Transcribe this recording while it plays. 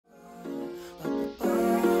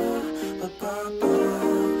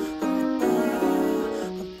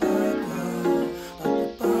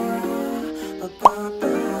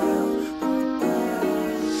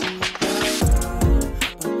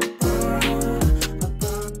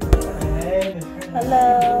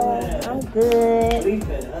Hello, I'm good.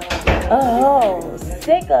 Oh,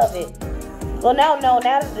 sick of it. Well, now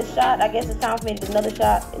that the shot, I guess it's time for me to do another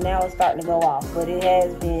shot, and now it's starting to go off. But it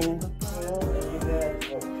has been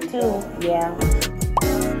 2, yeah.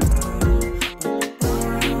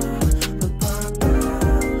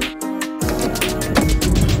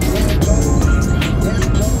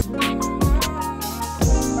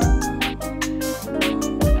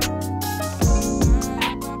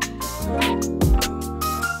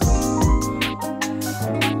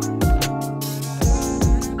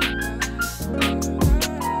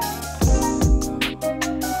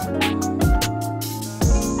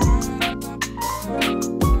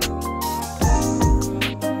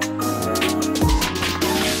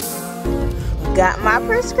 Got my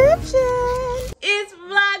prescription. It's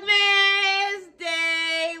Vlogmas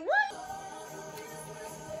Day. What?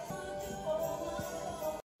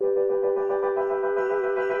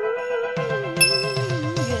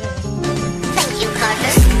 Thank you,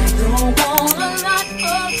 partner.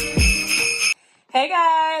 Hey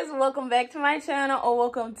guys, welcome back to my channel, or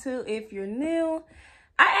welcome to if you're new.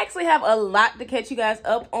 I actually have a lot to catch you guys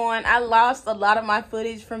up on. I lost a lot of my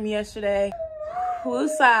footage from yesterday.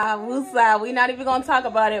 Woosah. We're not even gonna talk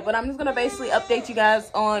about it, but I'm just gonna basically update you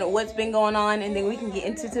guys on what's been going on, and then we can get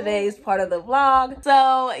into today's part of the vlog.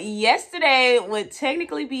 So yesterday would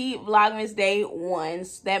technically be Vlogmas Day 1.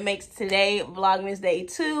 So that makes today Vlogmas Day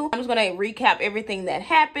 2. I'm just gonna recap everything that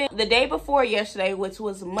happened. The day before yesterday, which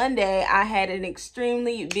was Monday, I had an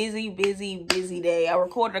extremely busy day. I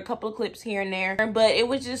recorded a couple of clips here and there, but it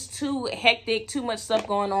was just too hectic, too much stuff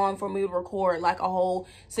going on for me to record like a whole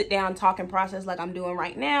sit down talking process like I'm doing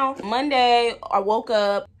right now. Monday, I woke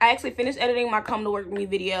up. I actually finished editing my Come to Work With Me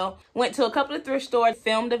video. Went to a couple of thrift stores,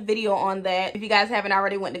 filmed a video on that. If you guys haven't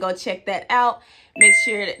already went to go check that out, make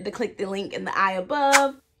sure to click the link in the eye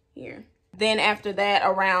above here. Then after that,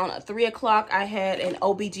 around 3 o'clock, I had an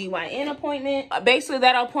OBGYN appointment. Basically,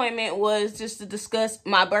 that appointment was just to discuss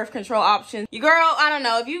my birth control options. Your girl, I don't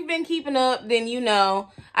know. If you've been keeping up, then you know.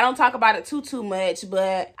 I don't talk about it too much,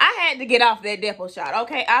 but I had to get off that depot shot,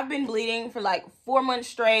 okay? I've been bleeding for like 4 months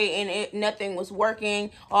straight, and nothing was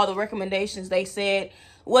working. All the recommendations they said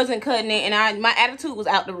wasn't cutting it, and my attitude was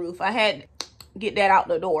out the roof. I had to get that out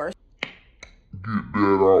the door.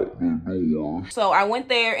 So I went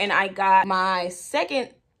there and I got my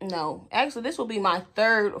this will be my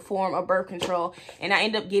 3rd form of birth control, and I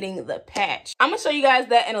ended up getting the patch. I'm gonna show you guys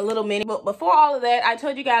that in a little minute, but before all of that, I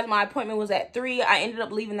told you guys my appointment was at 3. I ended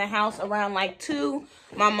up leaving the house around like 2.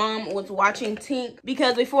 My mom was watching Tink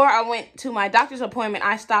because before I went to my doctor's appointment,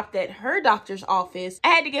 I stopped at her doctor's office. I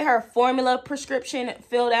had to get her formula prescription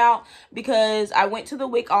filled out because I went to the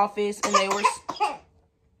WIC office and they were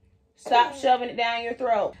stop shoving it down your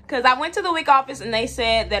throat. Because I went to the WIC office and they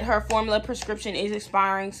said that her formula prescription is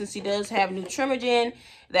expiring since she does have Nutrimogen.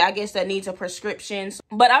 That I guess that needs a prescription.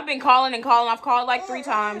 But I've been calling and calling. I've called like 3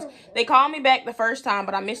 times. They called me back the first time,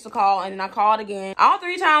 but I missed the call, and then I called again. All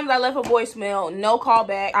 3 times I left a voicemail, no call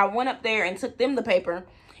back. I went up there and took them the paper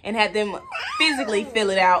and had them physically fill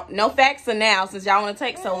it out. No faxing now since y'all want to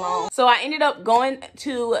take so long. So I ended up going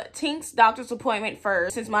to Tink's doctor's appointment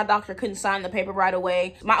first since my doctor couldn't sign the paper right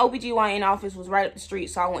away. My OBGYN office was right up the street,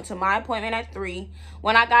 so I went to my appointment at 3.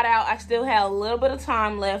 When I got out, I still had a little bit of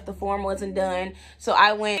time left. The form wasn't done, so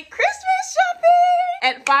I went Christmas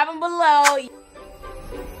shopping at 5 and Below.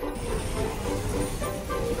 Thank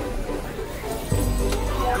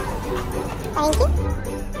you.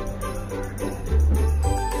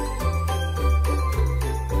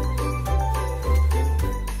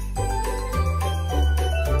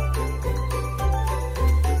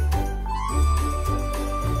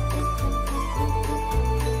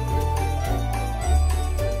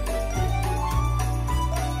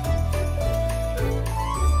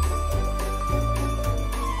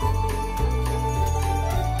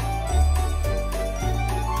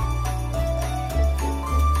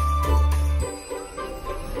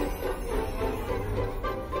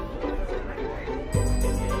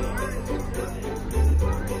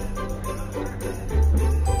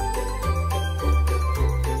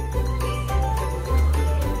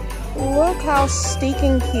 Look how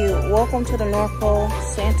stinking cute. Welcome to the North Pole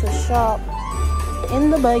Santa shop in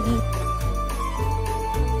the buggy.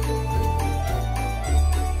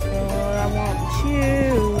 Oh, I want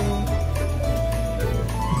you.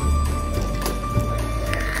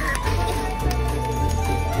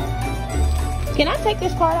 Can I take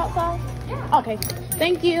this card outside? Yeah. Okay.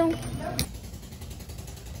 Thank you.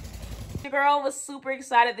 Your girl was super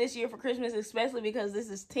excited this year for Christmas, especially because this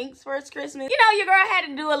is Tink's first Christmas. You know, your girl had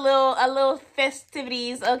to do a little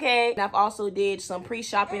festivities, okay? And I've also did some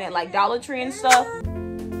pre-shopping at like Dollar Tree and stuff.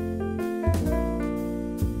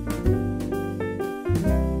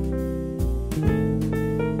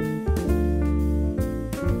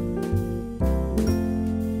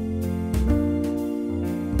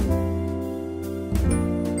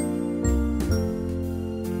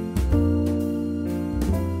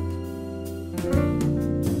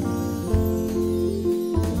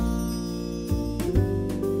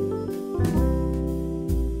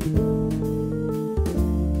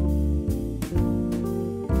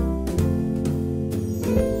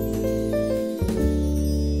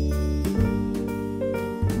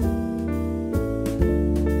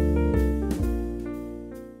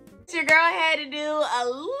 Your girl had to do a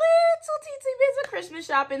little teensy bit of Christmas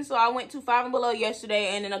shopping, so I went to Five and Below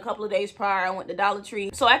yesterday, and then a couple of days prior I went to Dollar Tree.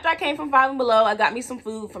 So after I came from Five and Below, I got me some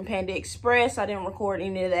food from Panda Express. I didn't record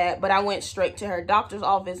any of that, but I went straight to her doctor's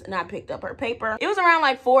office and I picked up her paper. It was around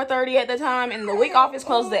like 4:30 at the time, and the WIC office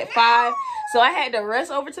closed at 5, so I had to rush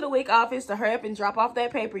over to the WIC office to hurry up and drop off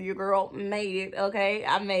that paper. Your girl made it, okay?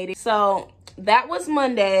 I made it. So that was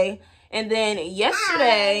Monday. And then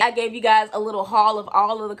yesterday, I gave you guys a little haul of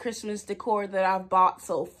all of the Christmas decor that I've bought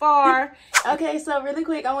so far. Okay, so really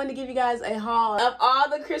quick, I wanted to give you guys a haul of all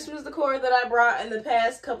the Christmas decor that I brought in the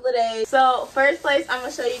past couple of days. So first place I'm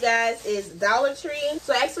going to show you guys is Dollar Tree.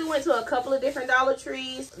 So I actually went to a couple of different Dollar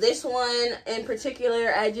Trees. This one in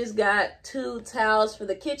particular, I just got 2 towels for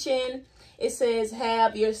the kitchen. It says,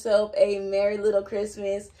 "Have yourself a merry little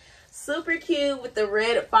Christmas." Super cute with the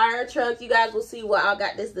red fire truck. You guys will see why I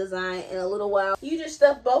got this design in a little while. You just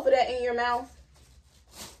stuffed both of that in your mouth.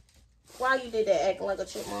 Why you did that, acting like a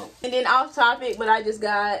chipmunk? And then off topic, but I just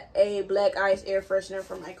got a black ice air freshener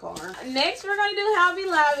for my car. Next, we're gonna do Hobby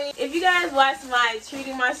Lobby. If you guys watched my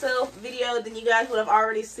treating myself video, then you guys would have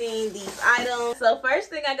already seen these items. So first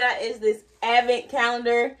thing I got is this advent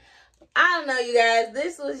calendar. I don't know, you guys,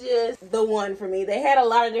 this was just the one for me. They had a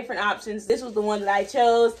lot of different options. This was the one that I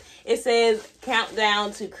chose. It says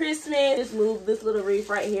countdown to Christmas. Just move this little wreath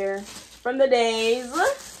right here from the days.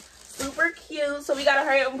 Super cute. So we gotta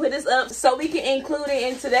hurry up and put this up so we can include it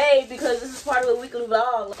in today, because this is part of the weekly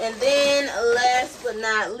vlog. And then last but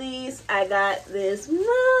not least, I got this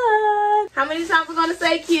mug. How many times I'm gonna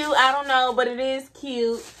say cute? I don't know, but it is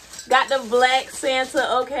cute. Got the black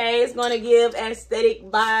Santa, okay? It's gonna give aesthetic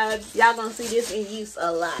vibes. Y'all gonna see this in use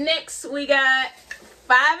a lot. Next, we got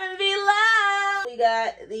Five and VLOGMAS. We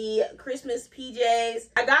got the Christmas PJs.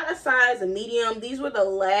 I got a size medium. These were the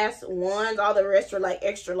last ones. All the rest are like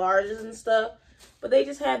extra larges and stuff. But they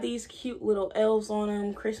just have these cute little elves on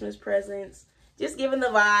them. Christmas presents. Just giving the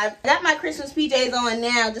vibe. I got my Christmas PJs on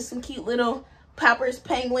now. Just some cute little poppers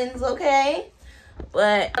penguins, okay?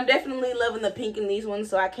 But I'm definitely loving the pink in these ones,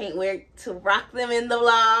 so I can't wait to rock them in the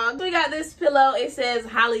vlog. We got this pillow. It says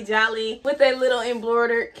Holly Jolly with a little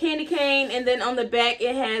embroidered candy cane, and then on the back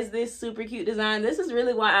it has this super cute design. This is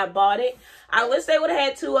really why I bought it. I wish they would have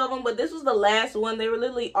had 2 of them, but this was the last one. They were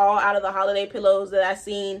literally all out of the holiday pillows that I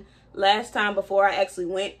seen last time before I actually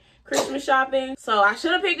went Christmas shopping. So I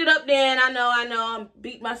should have picked it up then. I know, I'm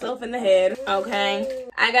beat myself in the head. Okay,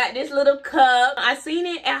 I got this little cup. I seen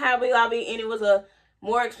it at Hobby Lobby and it was a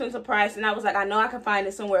more expensive price, and I was like, I know I can find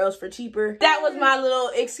it somewhere else for cheaper. That was my little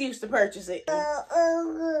excuse to purchase it.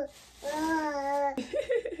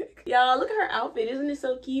 Y'all, look at her outfit. Isn't it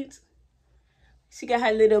so cute? She got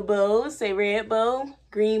her little bow. Say red bow,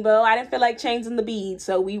 green bow. I didn't feel like changing the beads,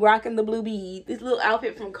 so we rocking the blue bead. This little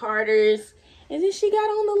outfit from Carter's. And then she got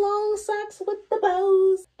on the long socks with the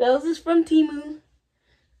bows. Those is from Temu.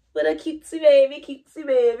 But a cutesy baby, cutesy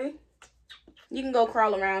baby. You can go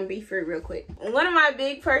crawl around and be free real quick. One of my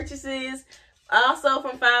big purchases, also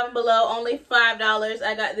from Five and Below, only $5.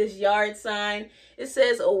 I got this yard sign. It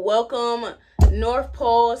says, "Welcome North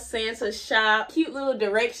Pole Santa Shop." Cute little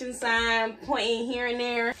direction sign pointing here and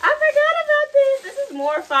there. I forgot about this. This is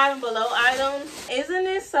more Five and Below items. Isn't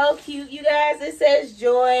it so cute, you guys? It says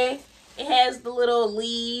joy. It has the little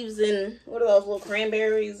leaves and what are those, little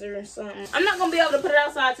cranberries or something. I'm not gonna be able to put it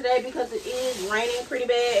outside today because it is raining pretty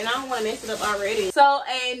bad and I don't want to mess it up already. So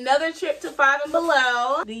another trip to Five and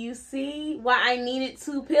Below. Do you see why I needed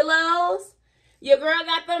 2 pillows? Your girl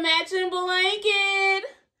got the matching blanket.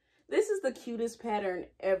 This is the cutest pattern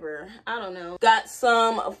ever. I don't know. Got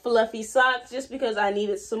some fluffy socks just because I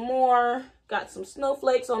needed some more. Got some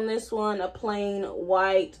snowflakes on this one, a plain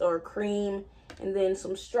white or cream. and then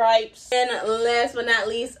some stripes. And last but not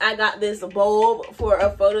least, I got this bulb for a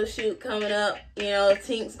photo shoot coming up. You know,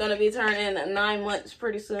 Tink's gonna be turning 9 months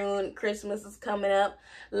pretty soon. Christmas is coming up.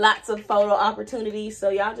 Lots of photo opportunities, so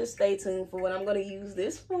y'all just stay tuned for what I'm gonna use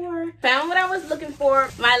this for. Found what I was looking for,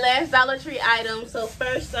 my last Dollar Tree item. So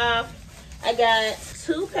first off, I got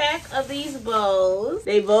 2-pack of these bows.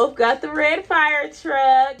 They both got the red fire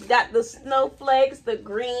truck, got the snowflakes, the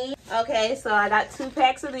green. Okay, so I got 2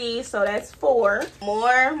 packs of these, so that's 4.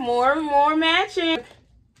 More matching.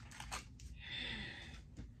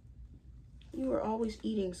 You are always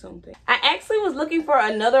eating something. I actually was looking for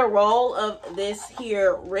another roll of this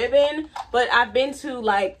here ribbon, but I've been to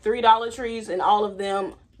like 3 Dollar Trees and all of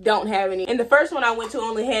them don't have any. And the first one I went to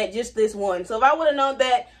only had just this one. So if I would have known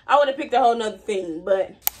that, I would have picked a whole nother thing,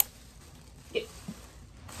 but yeah.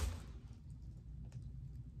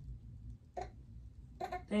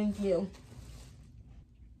 Thank you.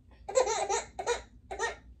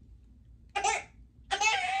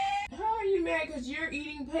 How are you mad because you're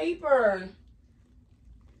eating paper?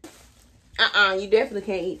 You definitely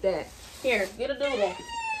can't eat that. Here, get a doodle. Get a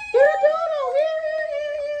doodle.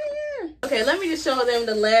 Here. Okay, let me just show them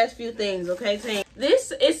the last few things, okay, Tank?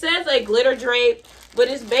 This, it says a glitter drape, but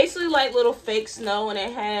it's basically like little fake snow, and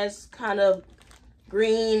it has kind of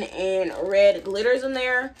green and red glitters in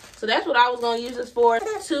there. So that's what I was going to use this for.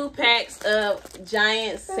 2 packs of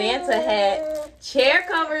giant Santa hat chair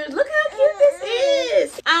covers. Look how cute this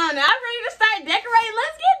is. I don't know. I'm ready to start decorating.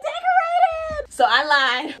 Let's get decorated. So I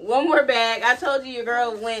lied. One more bag. I told you your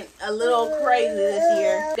girl went a little crazy this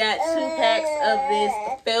year. Got 2 packs of this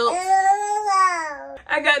felt.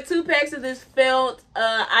 I got 2 packs of this felt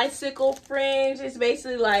icicle fringe. It's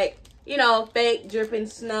basically like, you know, fake dripping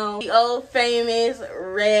snow. The old famous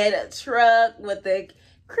red truck with the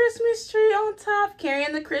Christmas tree on top,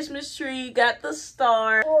 carrying the Christmas tree. Got the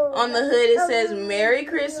star on the hood. It says Merry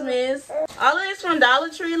Christmas. All of this from Dollar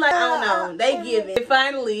Tree, like, I don't know, they give it. And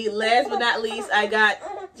finally, last but not least, I got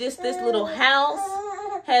just this little house.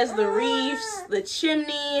 Has the reefs, the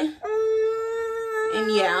chimney.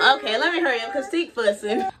 And yeah, okay, let me hurry up because Teak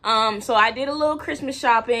fussing. So I did a little Christmas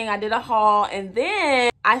shopping. I did a haul, and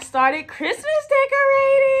then I started Christmas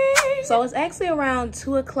decorating. So it's actually around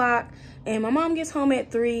 2 o'clock. And my mom gets home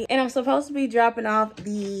at 3, and I'm supposed to be dropping off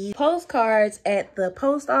the postcards at the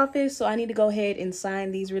post office. So I need to go ahead and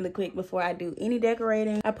sign these really quick before I do any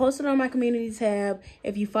decorating. I posted on my community tab.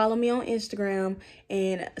 If you follow me on Instagram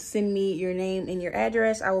and send me your name and your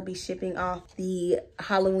address, I will be shipping off the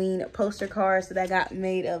Halloween poster cards that I got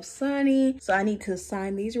made of Sunny. So I need to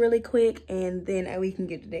sign these really quick, and then we can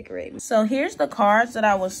get to decorating. So here's the cards that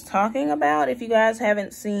I was talking about. If you guys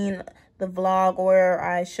haven't seen the vlog where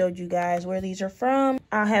I showed you guys where these are from,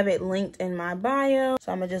 I'll have it linked in my bio.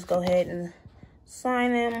 So I'm gonna just go ahead and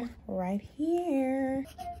sign them right here.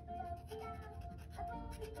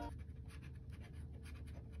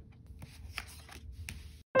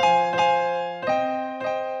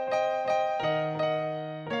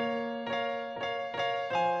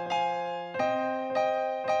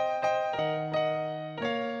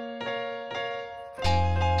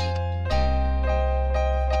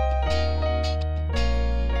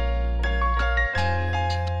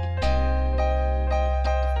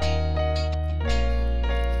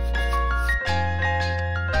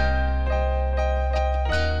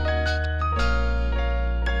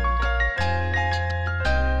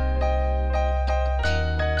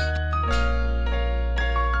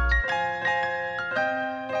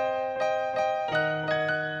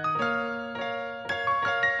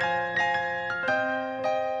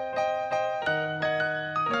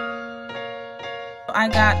 I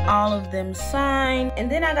got all of them signed, and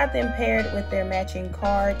then I got them paired with their matching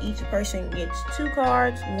card. Each person gets 2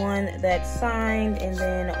 cards, one that's signed and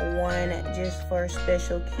then one just for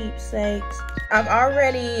special keepsakes. I've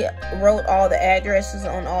already wrote all the addresses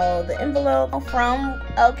on all the envelopes from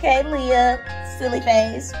Okayliiyah, silly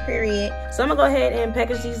face, period. So I'm gonna go ahead and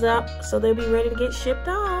package these up so they'll be ready to get shipped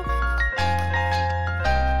off.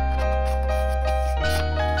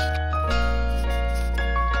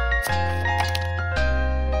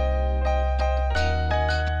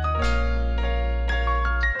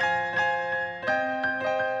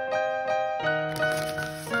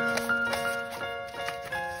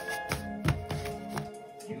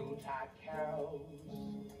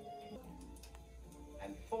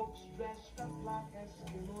 And folks dressed up like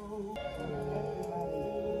Eskimos.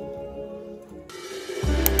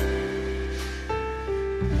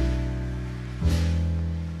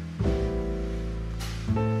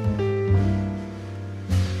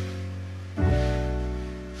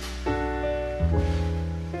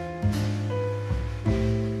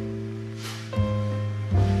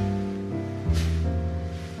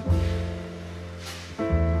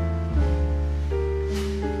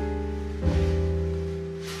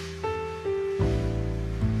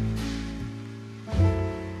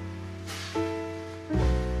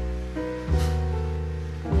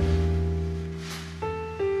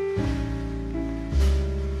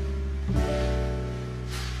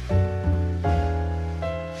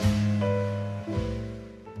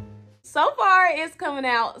 is coming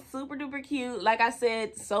out super duper cute. Like I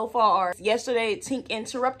said, so far. Yesterday, Tink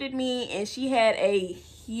interrupted me and she had a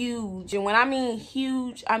huge, and when I mean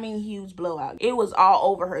huge blowout. It was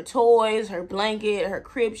all over her toys, her blanket, her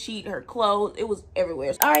crib sheet, her clothes. It was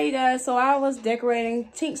everywhere. All right, you guys, so I was decorating.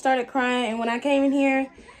 Tink started crying, and when I came in here,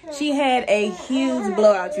 she had a huge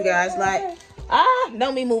blowout, you guys. Like,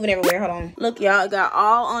 don't be moving everywhere. Hold on. Look, y'all, got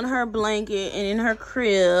all on her blanket and in her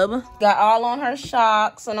crib. Got all on her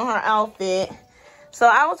socks and on her outfit. So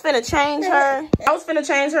I was finna change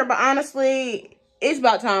her. But honestly, it's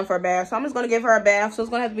about time for a bath. So I'm just gonna give her a bath. So it's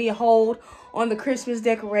gonna have to be a hold on the Christmas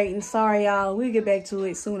decorating. Sorry, y'all. We'll get back to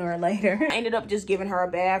it sooner or later. I ended up just giving her a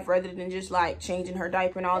bath rather than just like changing her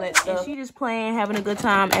diaper and all that stuff. And she just playing, having a good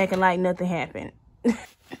time, acting like nothing happened.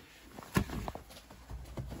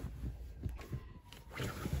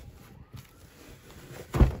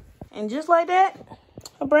 And just like that,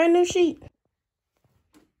 a brand new sheet.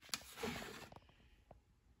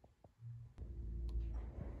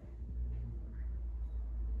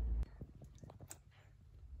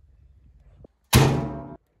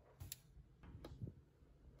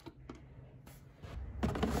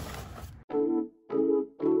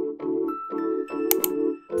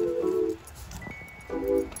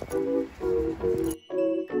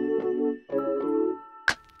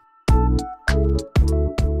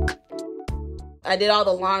 I did all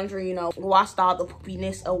the laundry, you know, washed all the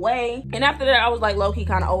poopiness away. And after that, I was like low-key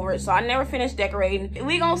kind of over it. So I never finished decorating.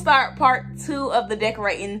 We gonna start part 2 of the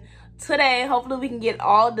decorating today. Hopefully we can get it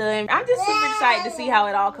all done. I'm just super excited to see how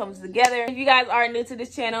it all comes together. If you guys are new to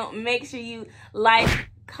this channel, make sure you like,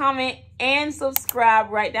 comment, and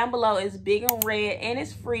subscribe right down below. It's big and red and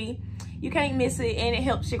it's free. You can't miss it, and it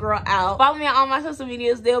helps your girl out. Follow me on all my social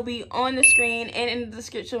medias. They'll be on the screen and in the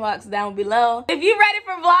description box down below. If you're ready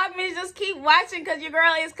for Vlogmas, just keep watching because your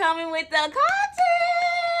girl is coming with the content.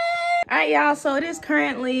 All right, y'all, so it is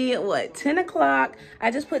currently, what, 10 o'clock.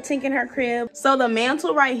 I just put Tink in her crib. So the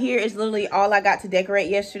mantle right here is literally all I got to decorate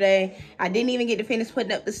yesterday. I didn't even get to finish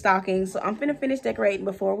putting up the stockings. So I'm finna finish decorating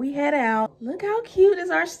before we head out. Look how cute is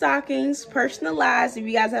our stockings, personalized. If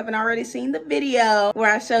you guys haven't already seen the video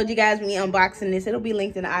where I showed you guys me unboxing this, it'll be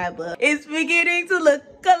linked in the eye above. It's beginning to look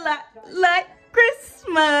a lot like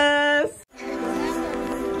Christmas.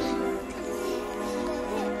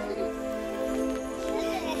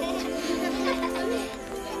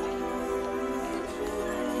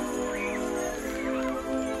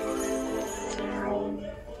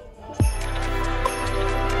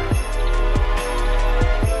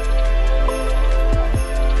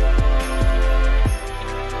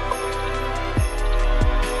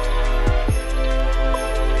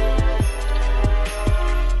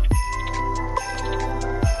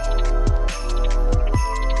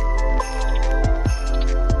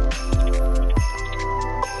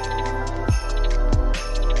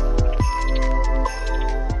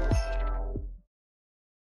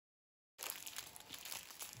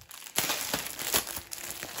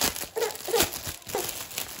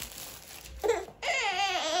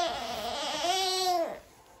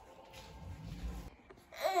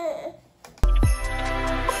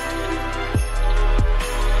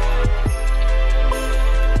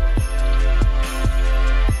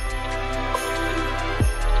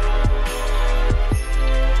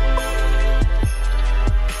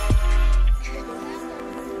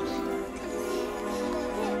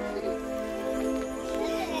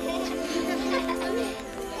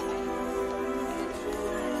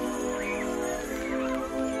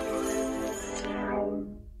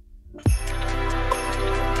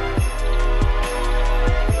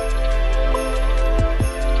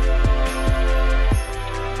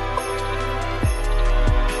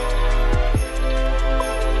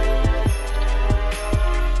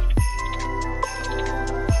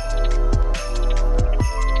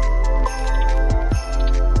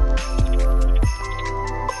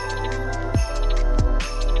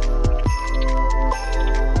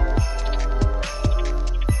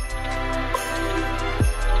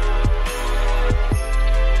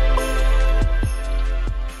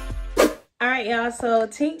 Y'all, so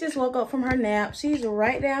Tink just woke up from her nap. She's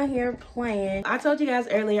right down here playing. I told you guys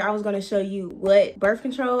earlier I was going to show you what birth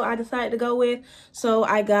control I decided to go with. So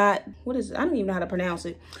I got, what is it? I don't even know how to pronounce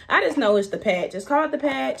it. I just know it's the patch. It's called the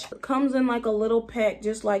patch. It comes in like a little pack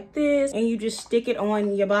just like this, and you just stick it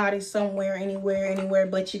on your body somewhere, anywhere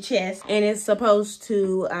but your chest, and it's supposed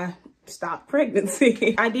to stop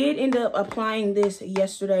pregnancy. I did end up applying this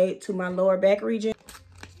yesterday to my lower back region.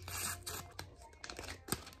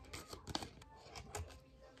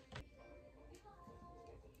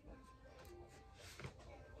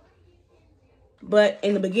 But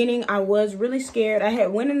in the beginning, I was really scared. I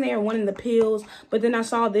had went in there and wanted the pills, but then I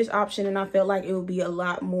saw this option and I felt like it would be a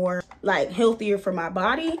lot more like healthier for my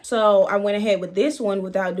body. So I went ahead with this one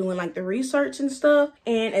without doing like the research and stuff.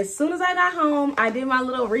 And as soon as I got home, I did my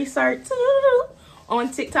little research on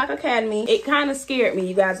TikTok Academy. It kind of scared me,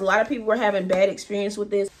 you guys. A lot of people were having bad experience with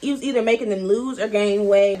this. It was either making them lose or gain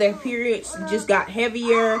weight. Their periods just got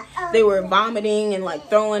heavier. They were vomiting and like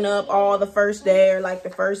throwing up all the first day or like the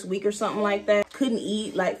first week or something like that. Couldn't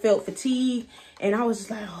eat, like felt fatigued. And I was just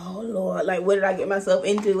like, oh Lord, like what did I get myself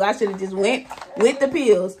into? I should have just went with the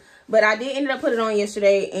pills. But I did end up putting it on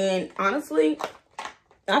yesterday, and honestly,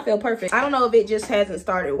 I feel perfect. I don't know if it just hasn't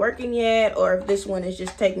started working yet or if this one is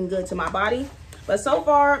just taking good to my body. But so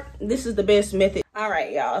far, this is the best method. All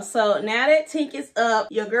right, y'all. So now that Tink is up,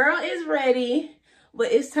 your girl is ready.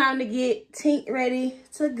 But it's time to get Tink ready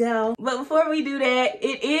to go. But before we do that,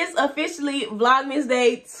 it is officially Vlogmas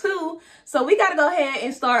Day 2. So we got to go ahead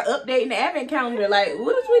and start updating the advent calendar. Like,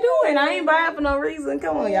 what is we doing? I ain't buying for no reason.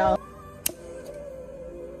 Come on, y'all.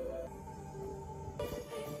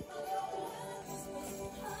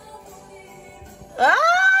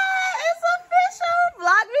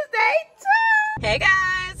 Hey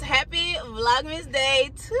guys, happy Vlogmas Day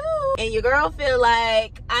 2. And your girl feel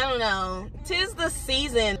like, I don't know, 'tis the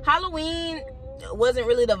season. Halloween wasn't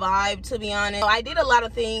really the vibe, to be honest. I did a lot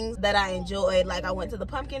of things that I enjoyed. Like I went to the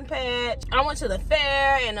pumpkin patch, I went to the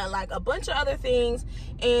fair, and like a bunch of other things.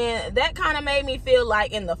 And that kind of made me feel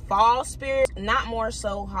like in the fall spirit, not more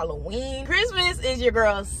so Halloween. Christmas is your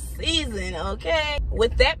girl's season, okay?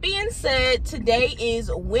 With that being said, today is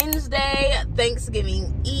Wednesday,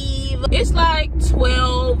 Thanksgiving Eve. It's like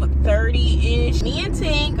 12:30-ish. Me and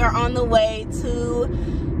Tink are on the way to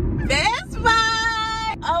Best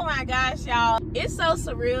Buy. Oh my gosh, y'all. It's so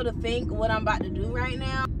surreal to think what I'm about to do right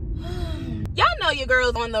now. Y'all know your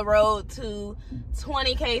girl's on the road to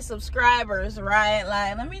 20K subscribers, right?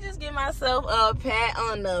 Like, let me just give myself a pat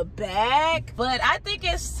on the back. But I think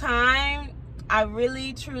it's time. I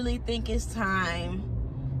really, truly think it's time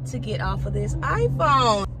to get off of this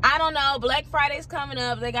iPhone. I don't know, Black Friday's coming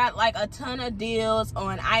up. They got like a ton of deals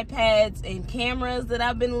on iPads and cameras that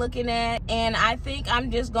I've been looking at. And I think I'm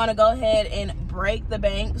just gonna go ahead and break the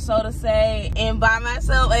bank, so to say, and buy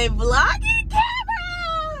myself a vlogging camera.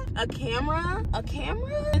 A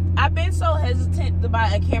camera? I've been so hesitant to buy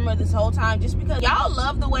a camera this whole time just because y'all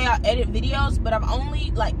love the way I edit videos, but I've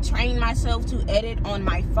only like trained myself to edit on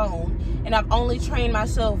my phone, and I've only trained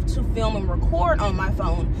myself to film and record on my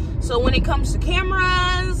phone. So when it comes to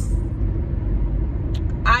cameras,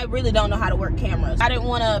 I really don't know how to work cameras. I didn't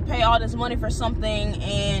want to pay all this money for something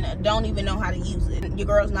and don't even know how to use it. Your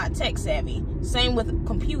girl's not tech savvy. Same with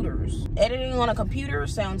computers. Editing on a computer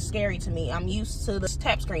sounds scary to me. I'm used to the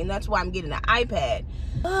tap screen. That's why I'm getting an iPad.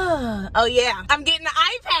 Oh yeah, I'm getting an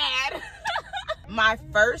iPad. My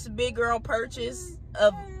first big girl purchase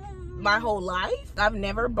of my whole life. I've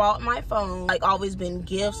never bought my phone. Like, always been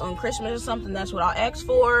gifts on Christmas or something. That's what I'll ask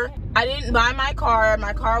for. I didn't buy my car.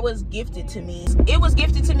 My car was gifted to me. It was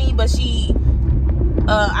gifted to me, but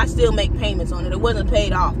I still make payments on it. It wasn't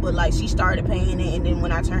paid off, but like she started paying it, and then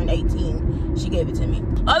when I turned 18, she gave it to me.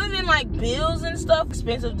 Other than like bills and stuff,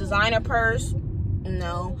 expensive designer purse,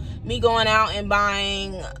 no. Me going out and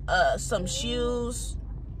buying some shoes,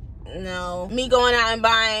 no. Me going out and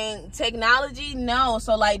buying technology, no.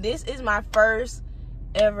 So like, this is my first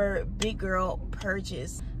ever big girl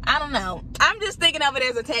purchase. I don't know, I'm just thinking of it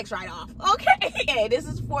as a tax write-off. Okay, this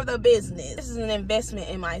is for the business. This is an investment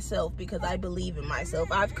in myself because I believe in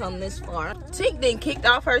myself. I've come this far. Tink then kicked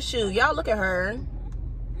off her shoe. Y'all look at her.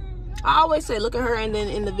 I always say look at her, and then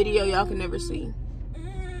in the video y'all can never see.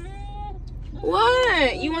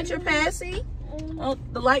 What, you want your passy? Oh,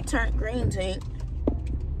 the light turned green, Tink.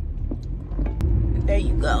 There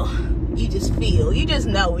you go. You just feel, you just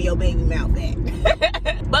know where your baby mouth at.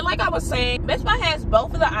 But like I was saying, Best Buy has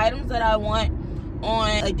both of the items that I want on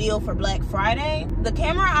a deal for Black Friday. The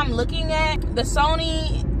camera I'm looking at, the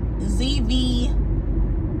Sony ZV-1F,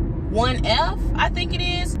 I think it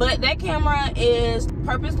is. But that camera is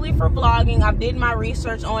purposely for vlogging. I did my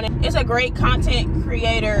research on it. It's a great content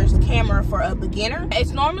creator's camera for a beginner.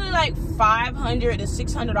 It's normally like $500 to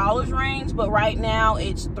 $600 range, but right now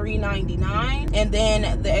it's $399. And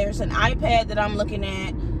then there's an iPad that I'm looking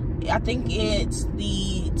at. I think it's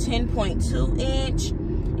the 10.2 inch,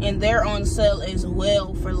 and they're on sale as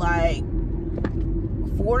well for like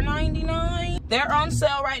 $499. They're on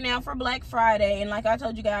sale right now for Black Friday, and like I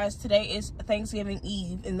told you guys, today is Thanksgiving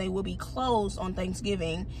Eve, and they will be closed on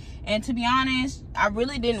Thanksgiving. And to be honest, I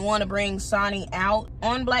really didn't want to bring Sonny out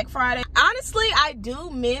on Black Friday. Honestly, honestly, I do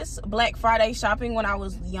miss Black Friday shopping when I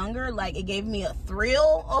was younger. Like, it gave me a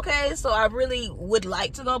thrill, okay? So I really would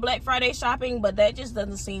like to go Black Friday shopping, but that just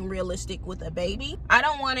doesn't seem realistic with a baby. I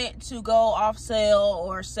don't want it to go off sale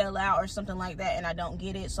or sell out or something like that and I don't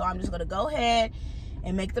get it. So I'm just gonna go ahead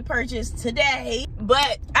and make the purchase today.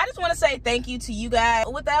 But I just want to say thank you to you guys.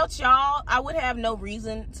 Without y'all, I would have no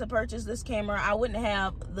reason to purchase this camera. I wouldn't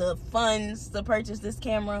have the funds to purchase this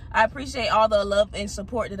camera. I appreciate all the love and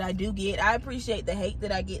support that I do get. I appreciate the hate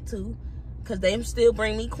that I get too, because they still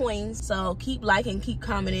bring me queens. So keep liking, keep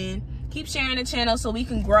commenting, keep sharing the channel so we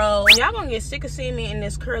can grow. Y'all gonna get sick of seeing me in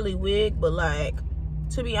this curly wig, but like,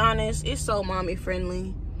 to be honest, it's so mommy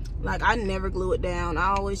friendly. Like, I never glue it down. I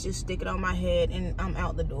always just stick it on my head and I'm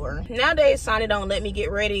out the door. Nowadays, Sani don't let me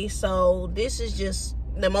get ready, so this is just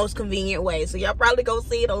the most convenient way. So y'all probably gonna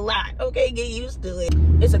see it a lot, okay? Get used to it.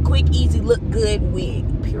 It's a quick, easy, look good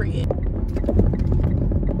wig, period.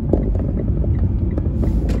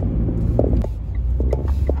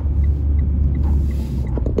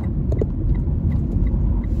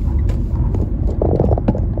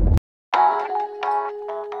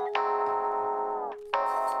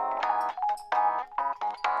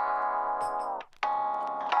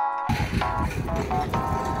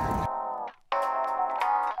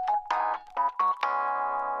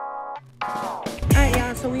 Alright,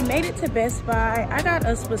 y'all, so we made it to Best Buy. I got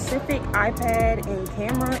a specific iPad and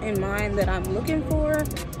camera in mind that I'm looking for,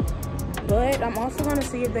 but I'm also going to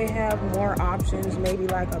see if they have more options, maybe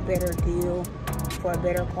like a better deal for a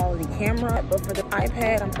better quality camera. But for the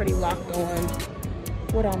iPad, I'm pretty locked on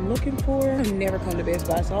what I'm looking for. I've never come to Best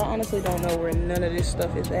Buy, so I honestly don't know where none of this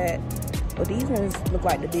stuff is at. But these ones look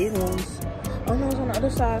like the big ones. Oh no, it's on the other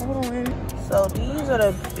side. Hold on. So these are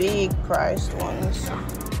the big priced ones.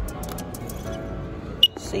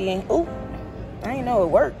 See, oh, I didn't know it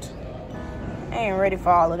worked. I ain't ready for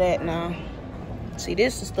all of that now. See,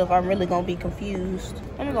 this is stuff I'm really gonna be confused.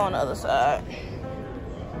 Let me go on the other side.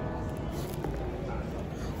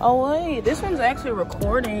 Oh wait, this one's actually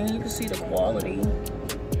recording. You can see the quality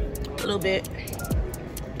a little bit.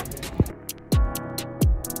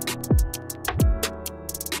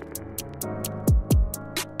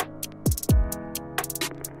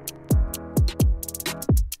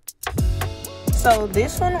 So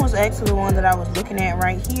this one was actually the one that I was looking at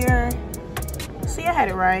right here. See, I had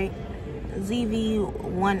it right.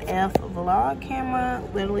 ZV-1F vlog camera.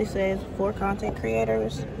 Literally says for content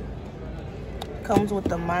creators. Comes with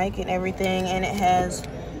the mic and everything, and it has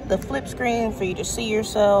the flip screen for you to see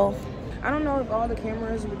yourself. I don't know if all the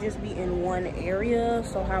cameras would just be in one area,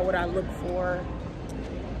 so how would I look for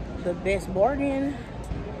the best bargain?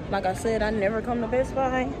 Like I said, I never come to Best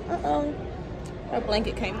Buy. Uh-oh, that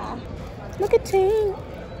blanket came off. Look at Ting.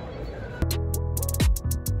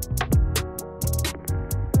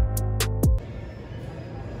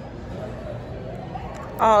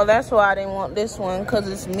 Oh, that's why I didn't want this one, because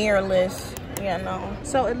it's mirrorless. Yeah, no.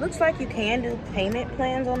 So it looks like you can do payment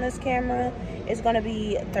plans on this camera. It's gonna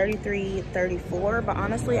be $33.34, but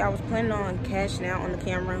honestly, I was planning on cashing out on the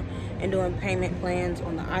camera and doing payment plans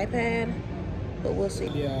on the iPad. But we'll see.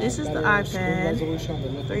 Yeah, this is the iPad.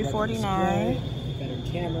 $349. Better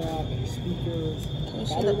camera, better speakers. Can you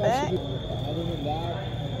see the back? Other than that,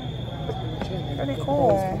 pretty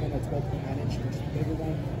cool.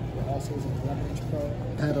 Also is an 11-inch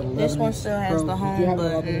Pro. This one still has the home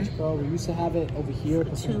button. 11-inch Pro. We used to have it over here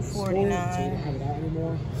for $249. So we don't have it out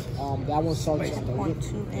anymore. That one starts at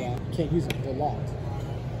 30. Yeah, you can't use it. They're locked.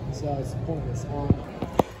 So it's pointless.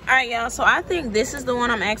 Alright, y'all, so I think this is the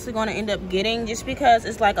one I'm actually going to end up getting just because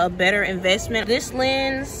it's like a better investment. This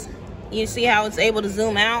lens, you see how it's able to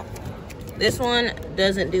zoom out? This one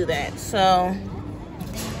doesn't do that. So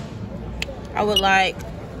I would like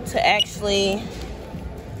to actually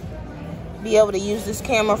be able to use this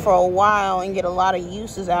camera for a while and get a lot of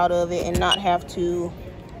uses out of it and not have to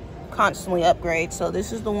constantly upgrade. So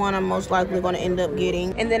this is the one I'm most likely going to end up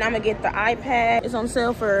getting. And then I'm gonna get the iPad. It's on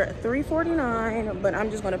sale for $349, but I'm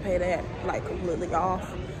just gonna pay that like completely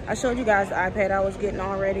off. I showed you guys the iPad I was getting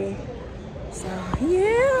already. So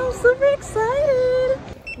yeah, I'm super excited.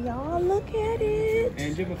 Y'all look at it.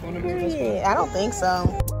 And do you have a phone number for this one? I don't think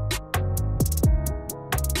so.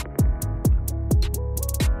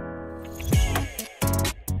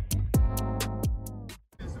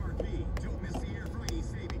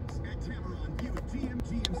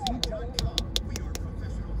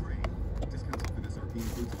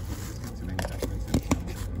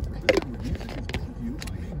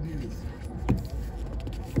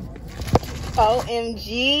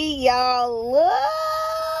 OMG, y'all,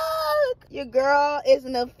 look! Your girl is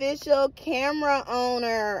an official camera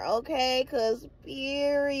owner, okay? Because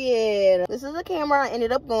period. This this is a camera I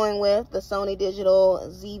ended up going with, the Sony Digital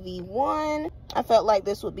ZV-1. I felt like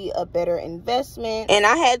this would be a better investment. And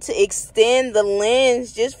I had to extend the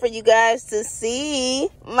lens just for you guys to see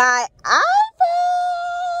my iPhone.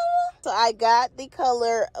 So I got the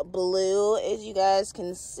color blue, as you guys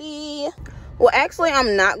can see. Well, actually,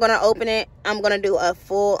 I'm not going to open it. I'm going to do a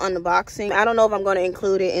full unboxing. I don't know if I'm going to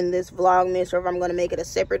include it in this Vlogmas or if I'm going to make it a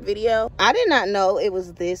separate video. I did not know it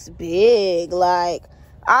was this big. Like,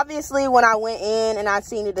 obviously, when I went in and I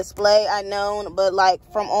seen the display, I known. But, like,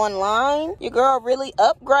 from online, your girl really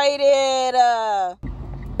upgraded.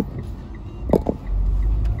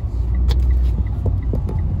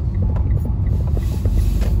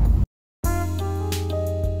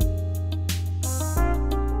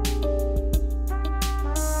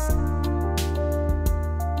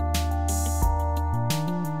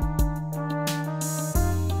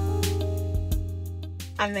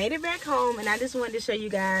 I made it back home and I just wanted to show you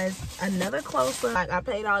guys another close-up. Like, I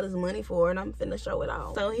paid all this money for it and I'm finna show it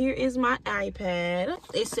off. So here is my iPad.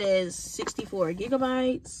 It says 64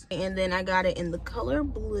 gigabytes and then I got it in the color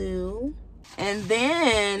blue. And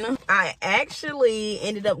then I actually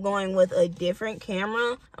ended up going with a different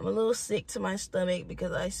camera. I'm a little sick to my stomach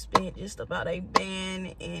because I spent just about a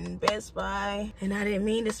band in Best Buy and I didn't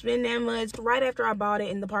mean to spend that much. Right after I bought it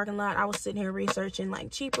in the parking lot, I was sitting here researching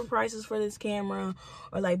like cheaper prices for this camera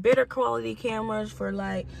or like better quality cameras for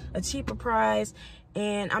like a cheaper price.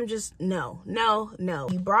 And I'm just, no.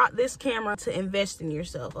 You brought this camera to invest in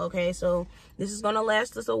yourself, okay? So this is gonna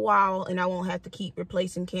last us a while and I won't have to keep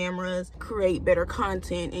replacing cameras, create better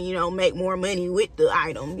content, and, you know, make more money with the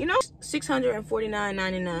item, you know?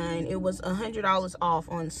 $649.99. It was $100 off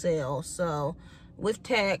on sale. So with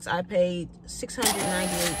tax, I paid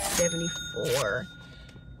 $698.74.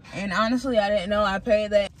 And honestly, I didn't know I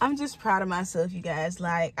paid that. I'm just proud of myself, you guys.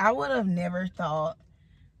 Like, I would have never thought.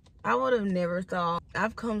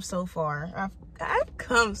 I've come so far. I've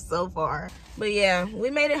come so far. But yeah,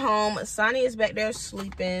 we made it home. Sani is back there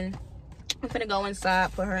sleeping. I'm finna go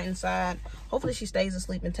inside, put her inside. Hopefully she stays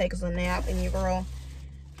asleep and takes a nap and your girl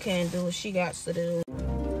can do what she got to do.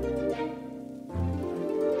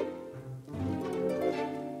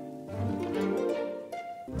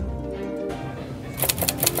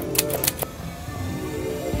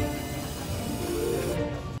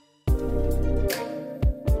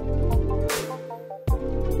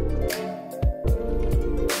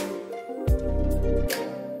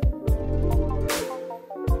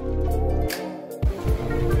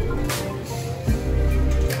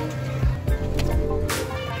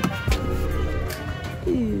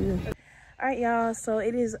 Alright, y'all, so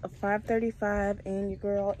it is 5:35 and your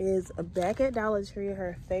girl is back at Dollar Tree,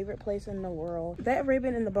 her favorite place in the world. That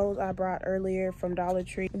ribbon and the bows I brought earlier from Dollar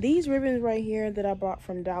Tree, these ribbons right here that I brought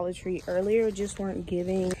from Dollar Tree earlier just weren't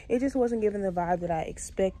giving, it just wasn't giving the vibe that I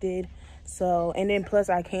expected. So, and then plus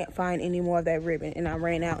I can't find any more of that ribbon and I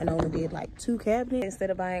ran out and only did like 2 cabinets. Instead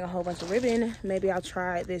of buying a whole bunch of ribbon, maybe I'll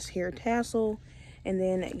try this here tassel and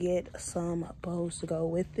then get some bows to go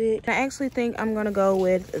with it. I actually think I'm gonna go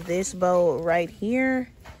with this bow right here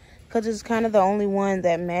because it's kind of the only one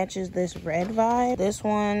that matches this red vibe. This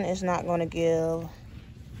one is not gonna give,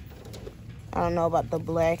 I don't know about the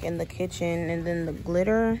black in the kitchen and then the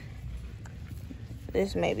glitter.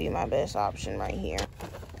 This may be my best option right here.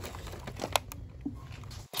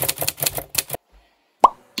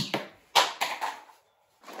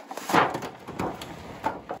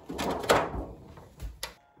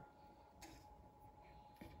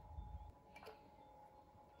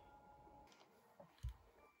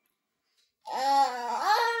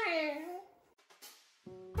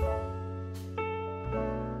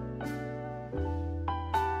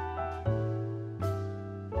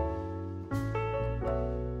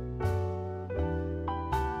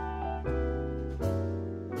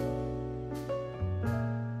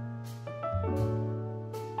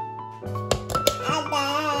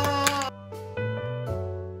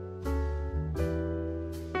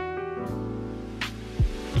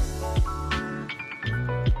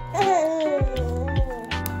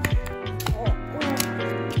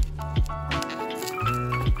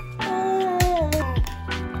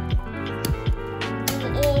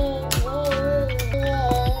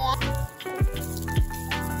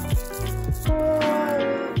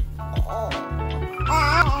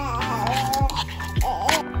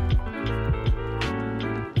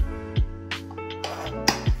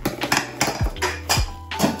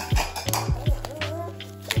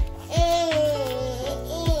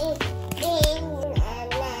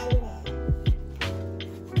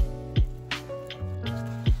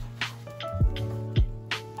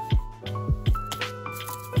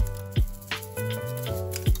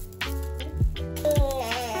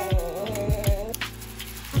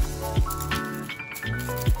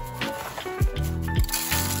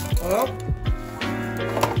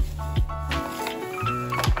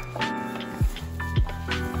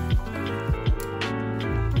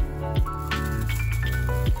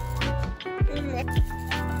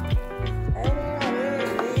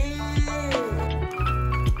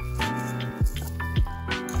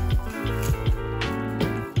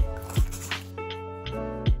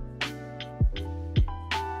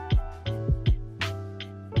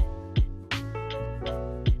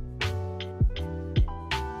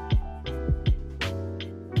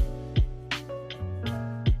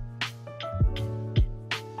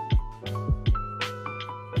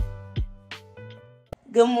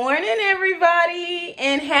 Good morning, everybody,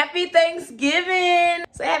 and happy Thanksgiving.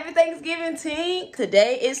 So happy Thanksgiving, Tink.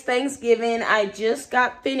 Today is Thanksgiving. I just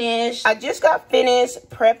got finished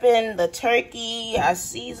prepping the turkey. I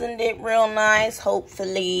seasoned it real nice,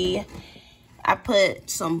 hopefully. I put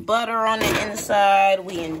some butter on the inside.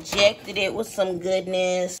 We injected it with some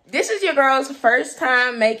goodness. This is your girl's first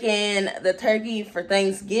time making the turkey for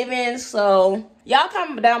Thanksgiving. So y'all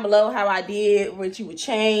comment down below how I did, what you would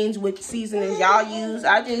change, what seasonings y'all use.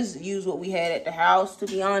 I just used what we had at the house, to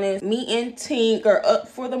be honest. Me and Tink are up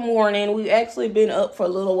for the morning. We've actually been up for a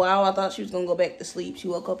little while. I thought she was gonna go back to sleep. She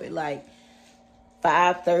woke up at like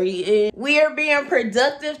 5:30. We are being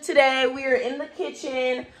productive today. We are in the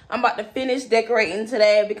kitchen. I'm about to finish decorating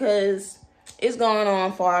today because it's going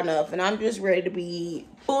on far enough and I'm just ready to be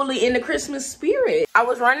fully in the Christmas spirit. I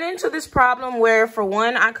was running into this problem where, for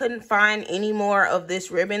one, I couldn't find any more of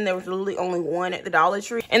this ribbon. There was literally only one at the Dollar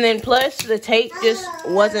Tree. And then plus the tape just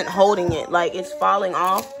wasn't holding it. Like, it's falling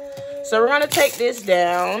off. So we're gonna take this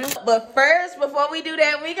down. But first, before we do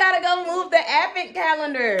that, we gotta go move the advent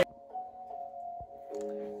calendar.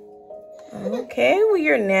 Okay, we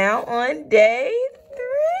are now on day 3.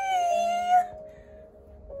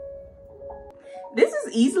 This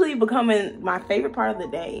is easily becoming my favorite part of the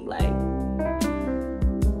day. Like,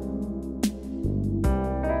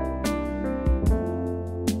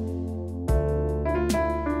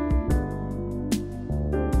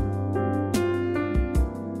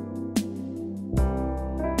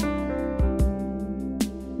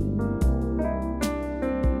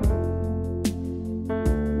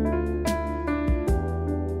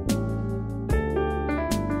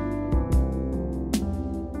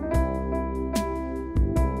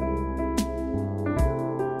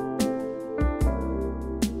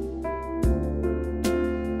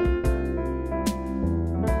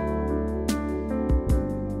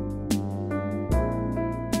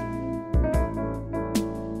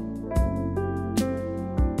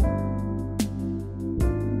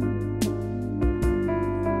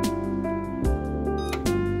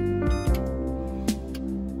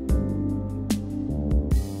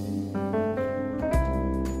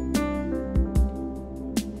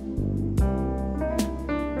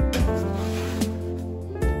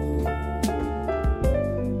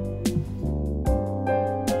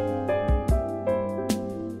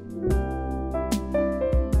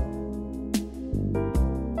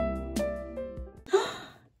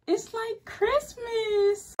 it's like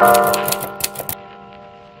Christmas.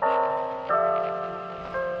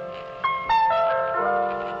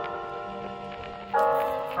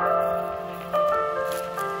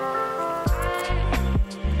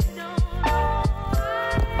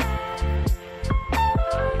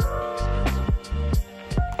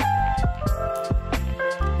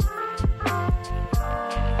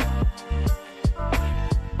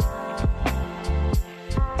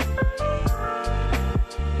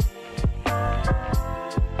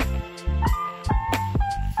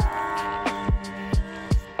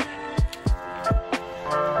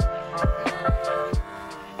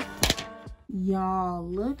 Y'all,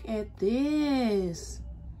 look at this.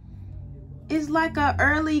 It's like an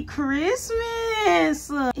early Christmas.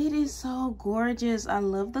 It is so gorgeous. I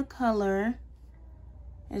love the color.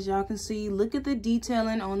 As y'all can see, look at the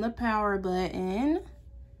detailing on the power button.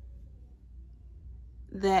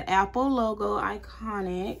 That Apple logo,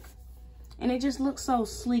 iconic. And it just looks so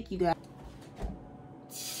sleek, you guys.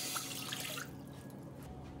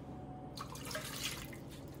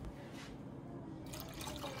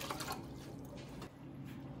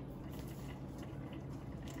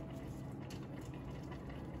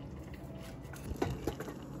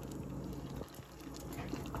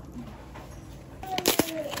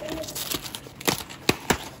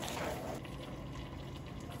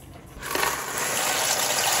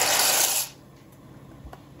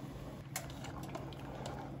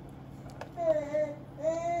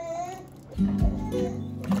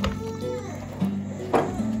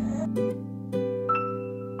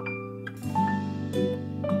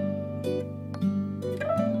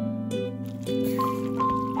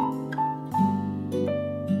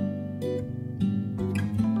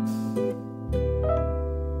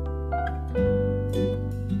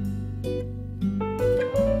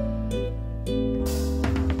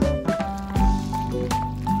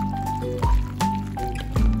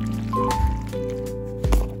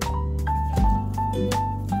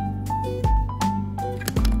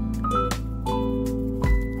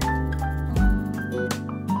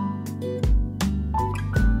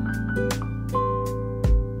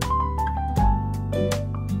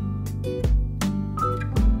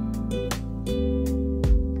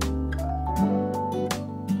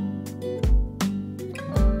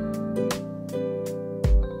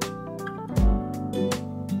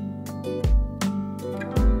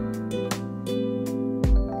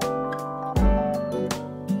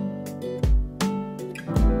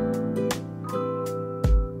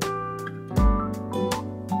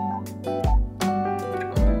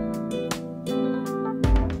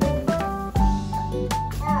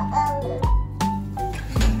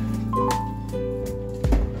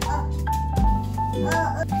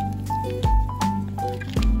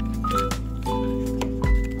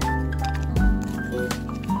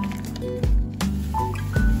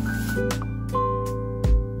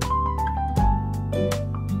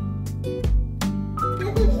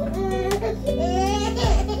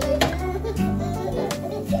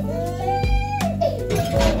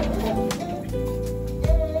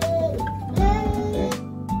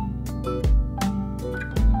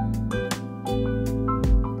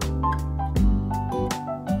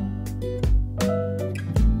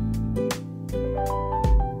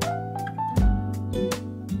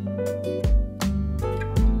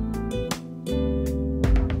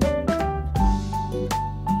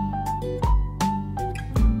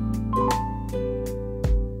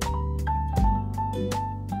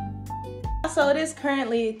 So it is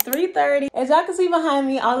currently 3:30. As y'all can see behind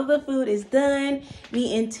me, all of the food is done.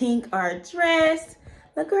 Me and Tink are dressed.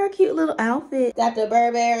 Look at her cute little outfit. Got the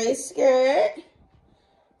Burberry skirt.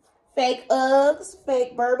 Fake Uggs,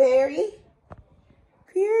 fake Burberry.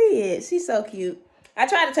 Period. She's so cute. I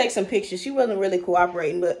tried to take some pictures. She wasn't really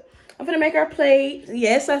cooperating, but I'm gonna make our plate.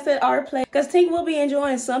 Yes, I said our plate. Because Tink will be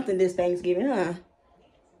enjoying something this Thanksgiving, huh?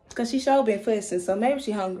 Because she sure been fussing, so maybe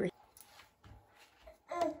she hungry.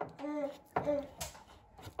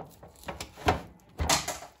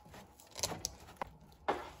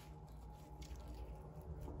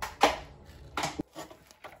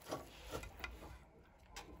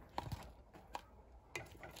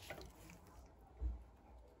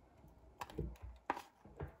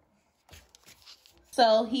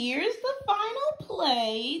 So here's the final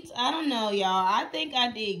plate. I don't know, y'all. I think I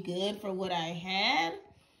did good for what I had.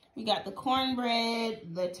 We got the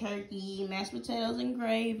cornbread, the turkey, mashed potatoes and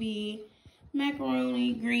gravy,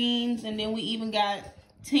 macaroni, greens, and then we even got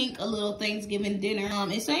Tink a little Thanksgiving dinner.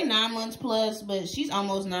 It say 9 months plus, but she's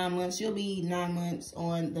almost 9 months. She'll be 9 months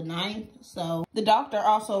on the 9th. So the doctor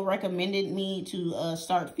also recommended me to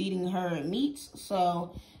start feeding her meats.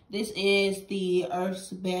 So this is the Earth's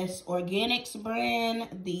Best Organics brand,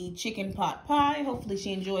 the chicken pot pie. Hopefully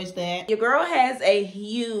she enjoys that. Your girl has a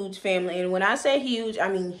huge family, and when I say huge, I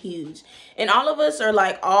mean huge. And all of us are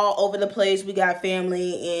like all over the place. We got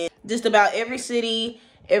family in just about every city,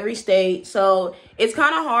 every state. So it's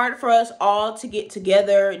kind of hard for us all to get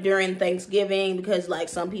together during Thanksgiving because like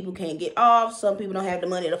some people can't get off, some people don't have the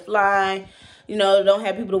money to fly, you know, don't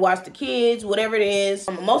have people to watch the kids, whatever it is.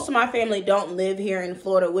 Most of my family don't live here in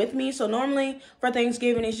Florida with me. So normally for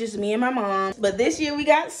Thanksgiving, it's just me and my mom. But this year we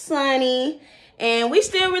got Sunny, and we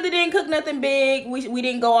still really didn't cook nothing big. We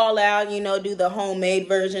didn't go all out, you know, do the homemade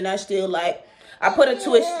version. I still like, I put a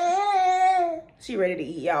twist. She ready to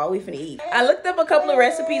eat, y'all. We finna eat. I looked up a couple of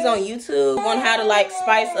recipes on YouTube on how to like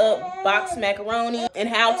spice up boxed macaroni and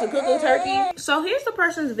how to cook a turkey. So here's the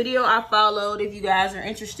person's video I followed if you guys are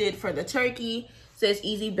interested for the turkey. It says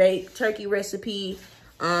easy bake turkey recipe,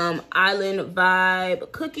 island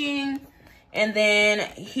vibe cooking. And then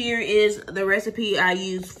here is the recipe I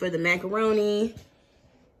used for the macaroni.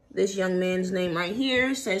 This young man's name right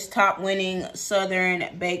here says top winning Southern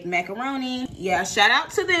baked macaroni. Yeah, shout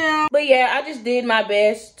out to them. But yeah, I just did my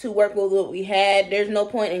best to work with what we had. There's no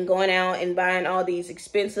point in going out and buying all these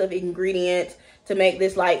expensive ingredients to make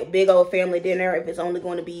this like big old family dinner if it's only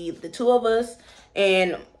going to be the two of us.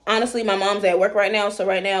 And honestly, my mom's at work right now, so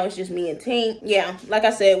right now it's just me and Tink. Yeah, like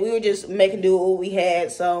I said, we were just making do with what we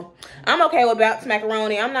had. So I'm okay with boxed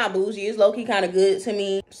macaroni. I'm not bougie. It's low-key kind of good to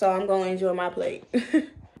me. So I'm going to enjoy my plate.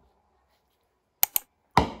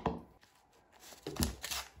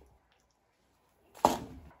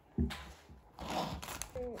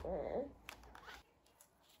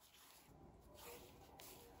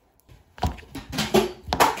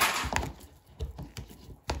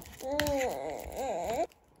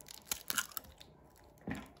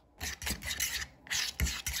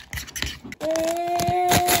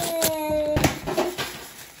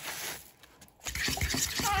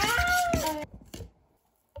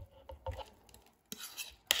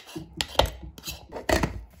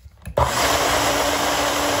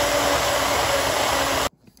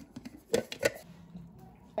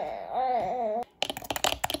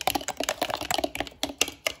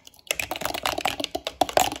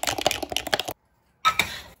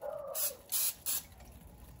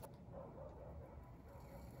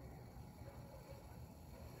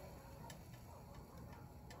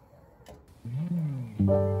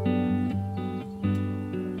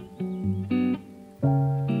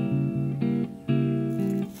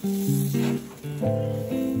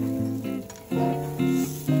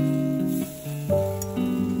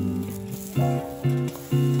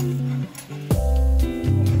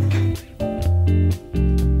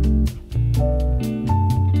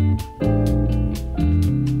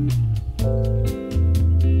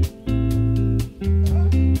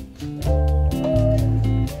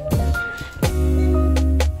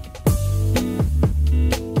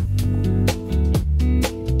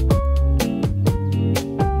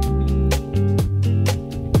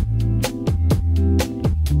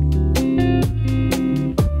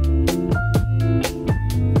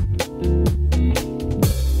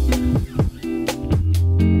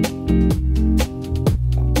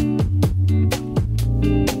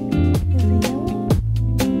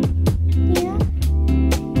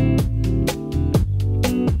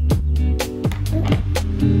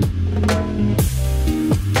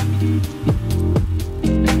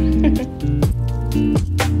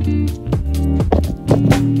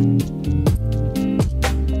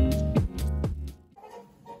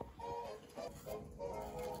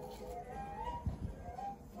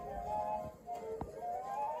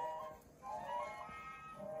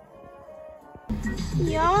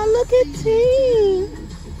 Y'all look at T.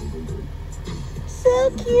 So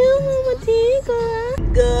cute, Mama Tika.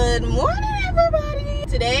 Good morning, everybody.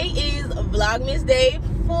 Today is Vlogmas Day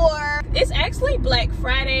 4. It's actually Black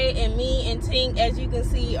Friday, and me and Tink, as you can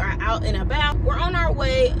see, are out and about. We're on our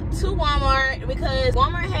way to Walmart because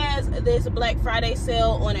Walmart has this Black Friday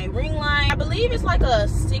sale on a ring light. I believe it's like a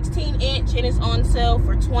 16-inch and it's on sale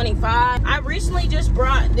for $25. I recently just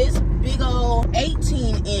brought this big old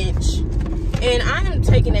 18-inch. And I am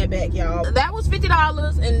taking that back, y'all. That was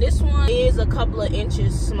 $50, and this one is a couple of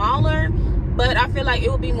inches smaller. But I feel like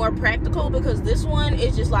it would be more practical because this one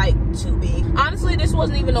is just like too big. Honestly, this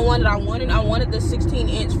wasn't even the one that I wanted. I wanted the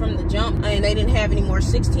 16-inch from the jump, and they didn't have any more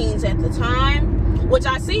 16s at the time, which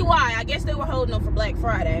I see why. I guess they were holding them for Black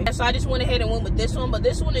Friday. So I just went ahead and went with this one, but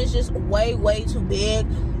this one is just way too big.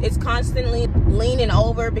 It's constantly leaning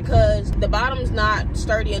over because the bottom's not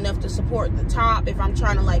sturdy enough to support the top if I'm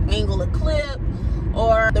trying to like angle a clip,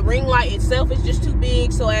 or the ring light itself is just too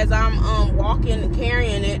big. So as I'm walking and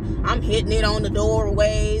carrying it, I'm hitting it on the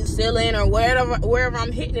doorways, ceiling, or wherever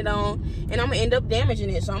I'm hitting it on, and I'm gonna end up damaging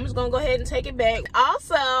it. So I'm just gonna go ahead and take it back.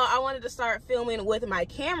 Also, I wanted to start filming with my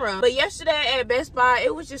camera, but yesterday at Best Buy,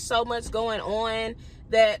 it was just so much going on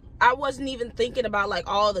that I wasn't even thinking about like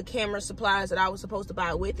all the camera supplies that I was supposed to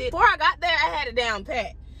buy with it. Before I got there, I had it down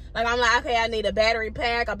pat. Like, I'm like, okay, I need a battery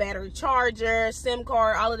pack, a battery charger, SIM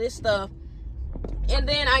card, all of this stuff. And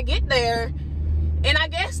then I get there, and I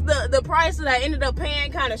guess the price that I ended up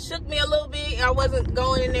paying kind of shook me a little bit. I wasn't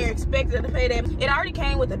going in there expecting to pay that. It already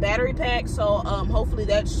came with a battery pack, so hopefully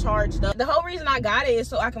that's charged up. The whole reason I got it is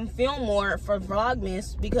so I can film more for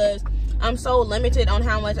Vlogmas, because I'm so limited on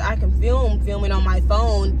how much I can filming on my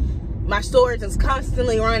phone. My storage is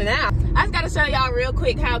constantly running out. I just gotta show y'all real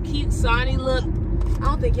quick how cute Sonny looked. I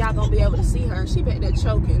don't think y'all gonna be able to see her. She back there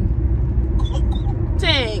choking.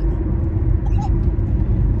 Dang.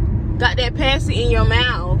 Got that passy in your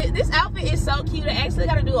mouth. This outfit is so cute. I actually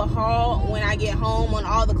got to do a haul when I get home on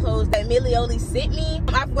all the clothes that Millie sent me.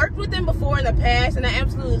 I've worked with them before in the past, and I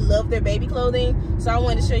absolutely love their baby clothing. So I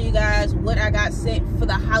wanted to show you guys what I got sent for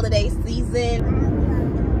the holiday season.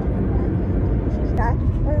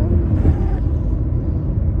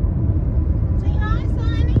 Say hi,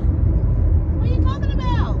 Sonny. What are you talking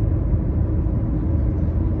about?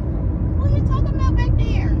 What are you talking about back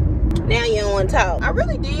there? Now you don't want to talk. I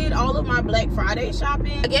really did all of my Black Friday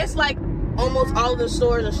shopping. I guess like almost all of the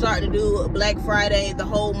stores are starting to do Black Friday the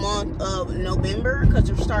whole month of November, because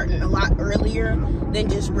they're starting a lot earlier than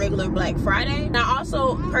just regular Black Friday. And I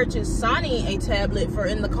also purchased Sonny a tablet for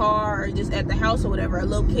in the car or just at the house or whatever, a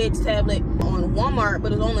little kid's tablet on Walmart,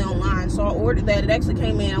 but it's only online. So I ordered that. It actually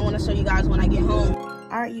came in. I want to show you guys when I get home.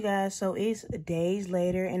 Alright, you guys, so it's days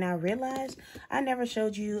later, and I realized I never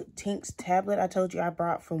showed you Tink's tablet I told you I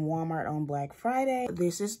brought from Walmart on Black Friday.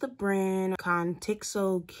 This is the brand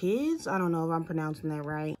Contixo Kids. I don't know if I'm pronouncing that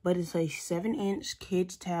right, but it's a 7-inch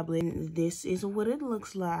kids tablet. This is what it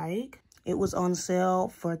looks like. It was on sale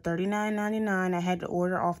for $39.99. I had to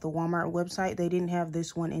order off the Walmart website. They didn't have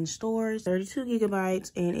this one in stores. 32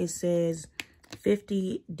 gigabytes, and it says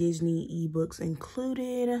 50 Disney ebooks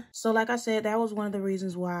included. So like I said, that was one of the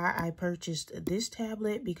reasons why I purchased this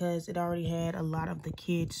tablet, because it already had a lot of the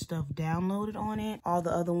kids stuff downloaded on it. All the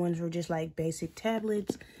other ones were just like basic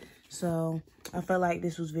tablets. So I felt like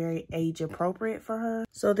this was very age appropriate for her.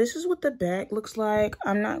 So this is what the back looks like.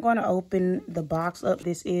 I'm not going to open the box up.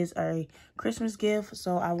 This is a Christmas gift,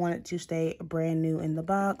 so I want it to stay brand new in the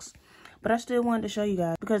box. But I still wanted to show you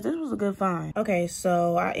guys because this was a good find. Okay,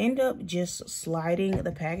 so I end up just sliding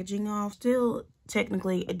the packaging off. Still,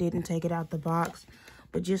 technically, I didn't take it out the box,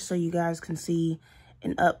 but just so you guys can see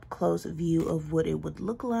an up-close view of what it would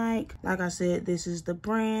look like. Like I said, this is the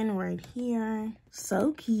brand right here.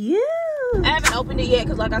 So cute. I haven't opened it yet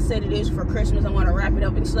because, like I said, it is for Christmas. I want to wrap it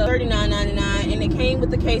up and stuff. $39.99, and it came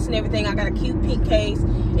with the case and everything. I got a cute pink case.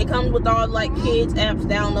 It comes with all like kids apps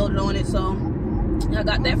downloaded on it, so I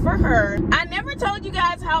got that for her. I never told you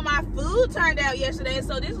guys how my food turned out yesterday.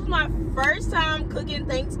 So this was my first time cooking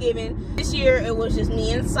Thanksgiving. This year it was just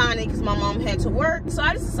me and Sonny because my mom had to work. So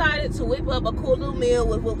I just decided to whip up a cool little meal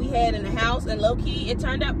with what we had in the house. And low-key, it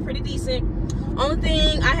turned out pretty decent. Only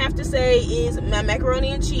thing I have to say is my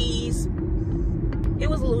macaroni and cheese. It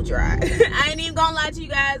was a little dry. I ain't even gonna lie to you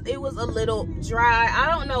guys. It was a little dry. I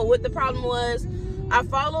don't know what the problem was. I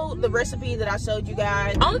followed the recipe that I showed you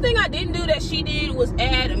guys. Only thing I didn't do that she did was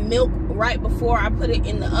add milk right before I put it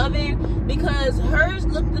in the oven, because hers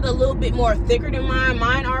looked a little bit more thicker than mine.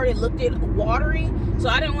 Mine already looked watery, so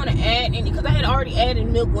I didn't want to add any because I had already added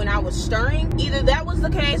milk when I was stirring. Either that was the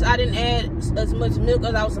case, I didn't add as much milk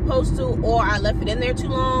as I was supposed to, or I left it in there too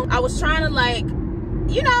long. I was trying to like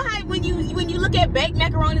you know how when you look at baked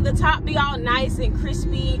macaroni, the top be all nice and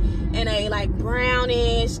crispy and a like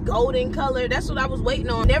brownish golden color. That's what I was waiting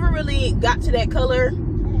on. Never really got to that color,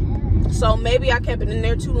 so maybe I kept it in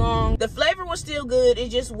there too long. The flavor was still good, it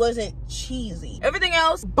just wasn't cheesy. Everything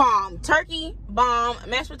else, bomb. Turkey, bomb.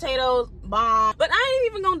 Mashed potatoes, bomb. But I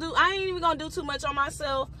ain't even gonna do too much on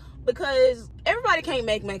myself, because everybody can't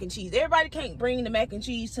make mac and cheese. Everybody can't bring the mac and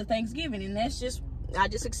cheese to Thanksgiving, and that's just, I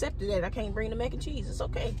just accepted that. I can't bring the mac and cheese. It's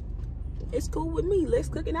okay. It's cool with me. Less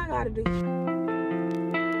cooking I gotta do.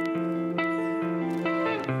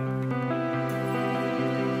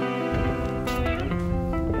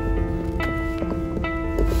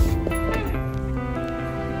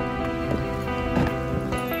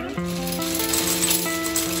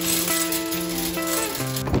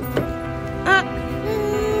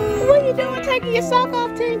 What are you doing taking your sock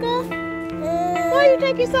off, Tinka? Why are you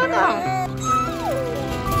taking your sock off?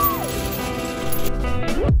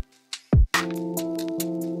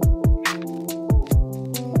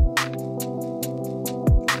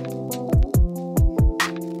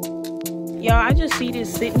 Y'all, I just see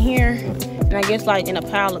this sitting here, and I guess like in a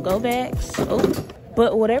pile of go bags. Oh.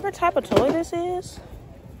 But whatever type of toy this is,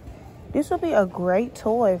 this will be a great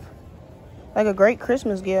toy. Like a great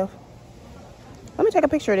Christmas gift. Let me take a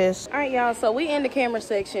picture of this. All right, y'all, so we in the camera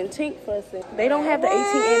section. Tink fussing. They don't have the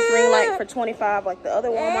 18-inch ring light for $25 like the other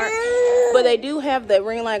Walmart, but they do have the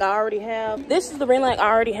ring light I already have. This is the ring light I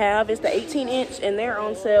already have. It's the 18-inch, and they're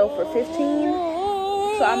on sale for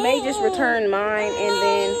 $15. So I may just return mine and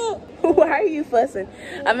then... Why are you fussing?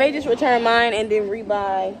 I may just return mine and then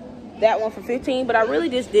rebuy that one for $15, but I really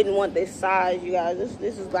just didn't want this size, you guys.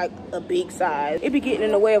 This is like a big size. It be getting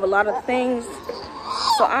in the way of a lot of things,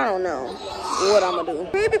 so I don't know what I'm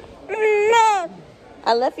gonna do.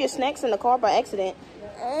 I left your snacks in the car by accident.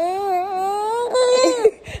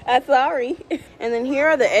 I'm sorry. And then here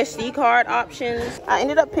are the SD card options. I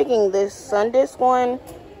ended up picking this SanDisk one.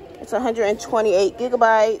 It's 128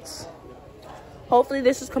 gigabytes. Hopefully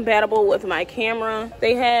this is compatible with my camera.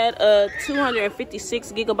 They had a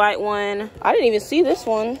 256 gigabyte one. I didn't even see this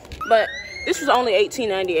one, but this was only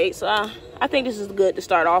 $18.98, so I think this is good to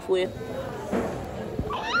start off with.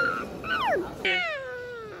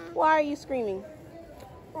 Why are you screaming?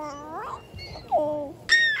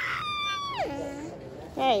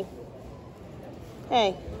 Hey.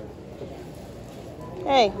 Hey.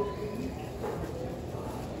 Hey.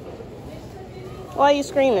 Why are you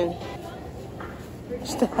screaming?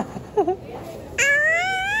 Stop.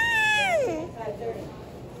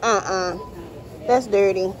 That's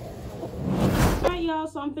dirty. Alright, y'all,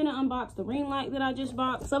 so I'm finna unbox the ring light that I just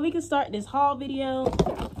bought so we can start this haul video.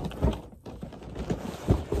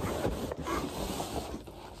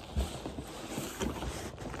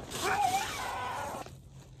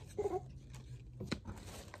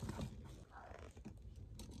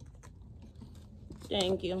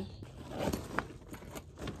 Thank you.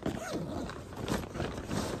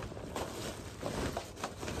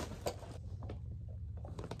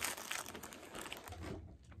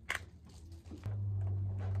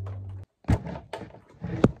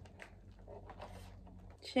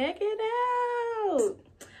 Check it out.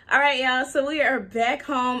 All right, y'all, so we are back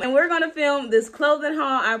home and we're gonna film this clothing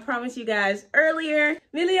haul I promised you guys earlier.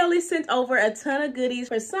 Millie only sent over a ton of goodies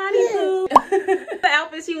for Sunny Poo. The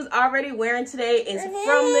outfit she was already wearing today is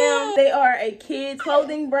from them. They are a kids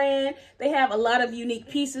clothing brand. They have a lot of unique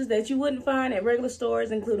pieces that you wouldn't find at regular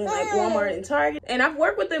stores, including like Walmart and Target. And I've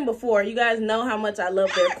worked with them before. You guys know how much I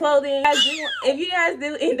love their clothing. If you guys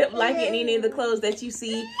do end up liking any of the clothes that you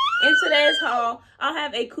see in today's haul, I'll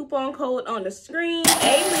have a coupon code on the screen,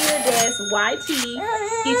 Aaliyah-YT,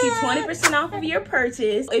 get you 20% off of your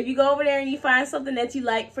purchase. If you go over there and you find something that you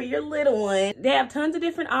like for your little one, they have tons of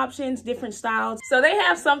different options, different styles. So they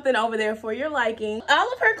have something over there for your liking.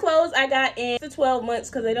 All of her clothes I got in 6 to 12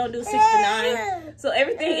 months because they don't do 6 to 9. So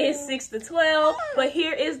everything is 6 to 12. But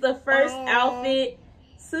here is the first outfit.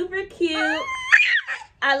 Super cute.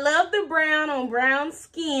 I love the brown on brown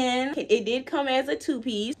skin. It did come as a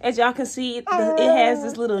 2-piece. As y'all can see, it has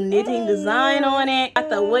this little knitting design on it.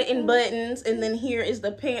 Got the button buttons, and then here is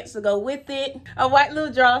the pants to go with it. A white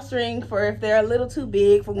little drawstring for if they're a little too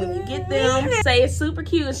big for when you get them. Say it's super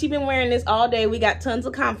cute. She's been wearing this all day. We got tons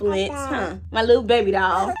of compliments, huh? My little baby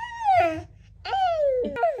doll.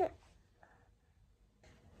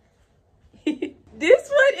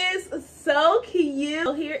 This one is so cute.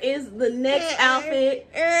 So here is the next outfit.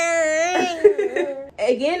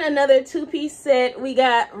 Again, another two-piece set. We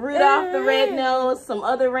got Rudolph the Red-Nosed, some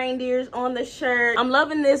other reindeers on the shirt. I'm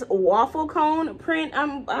loving this waffle cone print. I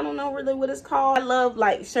don't know really what it's called. I love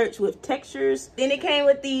like shirts with textures. Then it came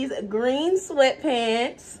with these green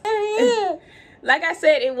sweatpants. Like I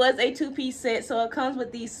said, it was a two-piece set, so it comes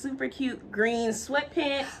with these super cute green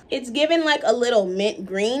sweatpants. It's given like a little mint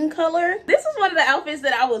green color. This is one of the outfits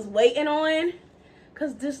that I was waiting on.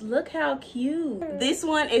 Cause just look how cute. This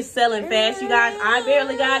one is selling fast, you guys. I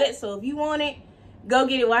barely got it, so if you want it, go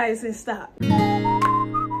get it while it's in stock.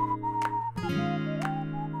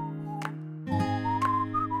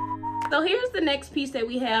 So here's the next piece that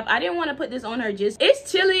we have. I didn't want to put this on her just,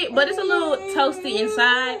 it's chilly, but it's a little toasty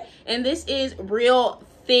inside. And this is real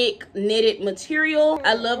thick knitted material.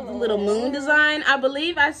 I love the little moon design. I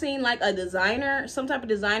believe I've seen like a designer, some type of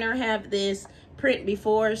designer have this print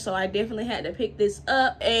before, so I definitely had to pick this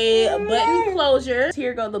up. A button closure.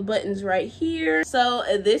 Here go the buttons right here. So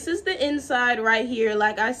this is the inside right here.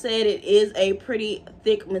 Like I said, it is a pretty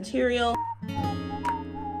thick material.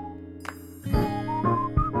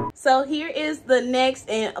 So here is the next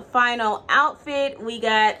and final outfit. We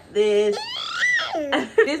got this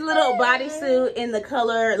this little bodysuit in the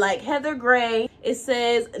color like heather gray. It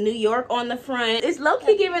says New York on the front. It's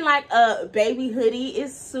low-key giving like a baby hoodie.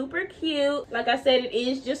 It's super cute. Like I said, it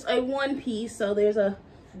is just a one piece, so there's a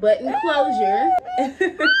button closure.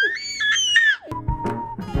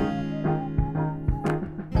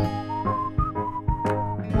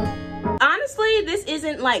 Honestly, this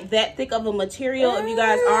isn't like that thick of a material. If you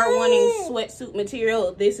guys are wanting sweatsuit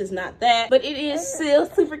material, this is not that, but it is still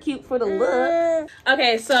super cute for the look.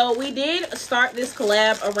 Okay, so we did start this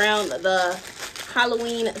collab around the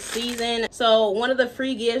Halloween season. So one of the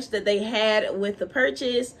free gifts that they had with the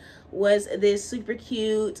purchase was this super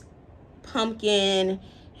cute pumpkin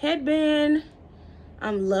headband.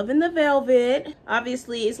 I'm loving the velvet.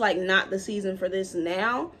 Obviously, it's like not the season for this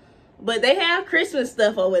now, but they have Christmas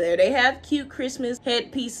stuff over there. They have cute Christmas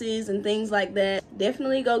headpieces and things like that.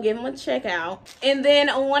 Definitely go give them a check out. And then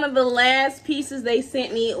one of the last pieces they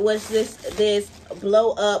sent me was this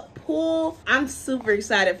blow up pool. I'm super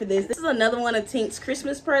excited for this. This is another one of Tink's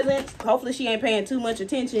Christmas presents. Hopefully she ain't paying too much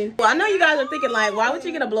attention. Well, I know you guys are thinking like, why would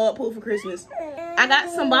you get a blow up pool for Christmas? I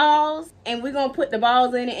got some balls and we're gonna put the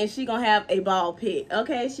balls in it and she gonna have a ball pit.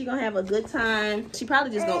 Okay, she gonna have a good time. She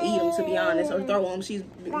probably just gonna eat them, to be honest, or throw them. She's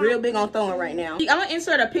real big on throwing right now. I'm gonna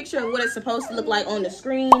insert a picture of what it's supposed to look like on the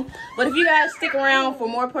screen, but if you guys stick around for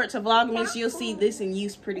more parts of Vlogmas, you'll see this in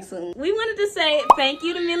use pretty soon. We wanted to say thank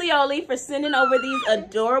you to VLLO for sending over these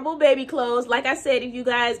adorable baby clothes. Like I said, if you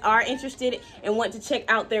guys are interested and want to check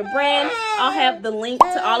out their brand, I'll have the link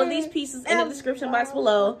to all of these pieces in the description box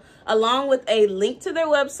below, along with a link to their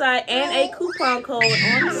website and a coupon code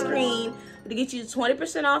on the screen to get you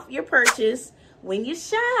 20% off your purchase when you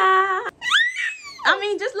shop. I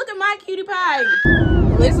mean, just look at my cutie pie.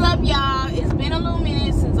 What's up, y'all? It's been a little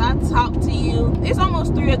minute since I talked to you. It's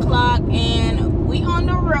almost 3 o'clock and we on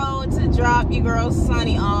the road to drop your girl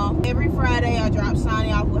Sunny off. Every Friday I drop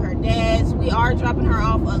Sunny off with her dad's. We are dropping her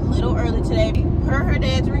off a little early today per her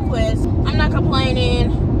dad's request. I'm not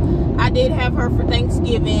complaining. I did have her for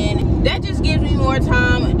Thanksgiving. That just gives me more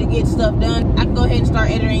time to get stuff done. I can go ahead and start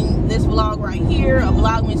editing this vlog right here, a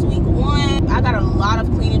Vlogmas week 1. I got a lot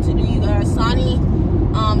of cleaning to do, you guys. Sunny,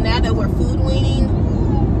 now that we're food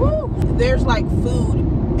weaning, woo, there's like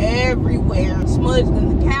food everywhere. Smudged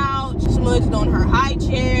in the couch, smudged on her high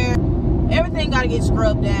chair. Everything gotta get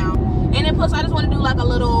scrubbed down. And then plus I just want to do like a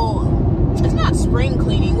little, it's not spring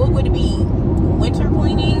cleaning, what would it be? Winter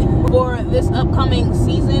cleaning for this upcoming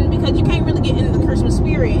season, because you can't really get into the Christmas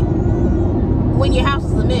spirit when your house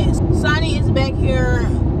is a mess. Sunny is back here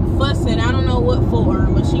fussing. I don't know what for,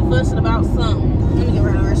 but she fussing about something. Let me get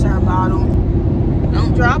rid of her bottle.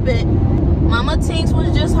 Don't drop it. Mama Tinks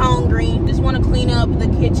was just hungry. Just want to clean up the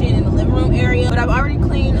kitchen and the living room area, but I've already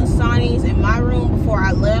cleaned Sunny's in my room before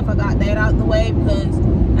I left. I got that out the way because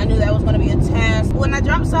I knew that was going to be a task. When I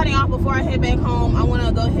drop Sunny off before I head back home, I want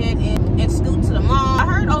to go ahead and scoot to the mall. I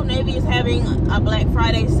heard Old Navy is having a Black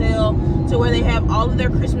Friday sale to where they have all of their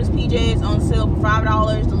Christmas PJs on sale for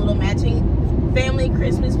 $5. The little matching family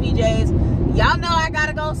Christmas PJs. Y'all know I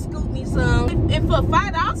gotta go scoop me some. And for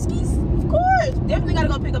 $5, of course, definitely gotta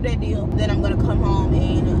go pick up that deal. Then I'm gonna come home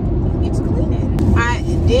and get to cleaning. I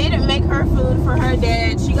did make her food for her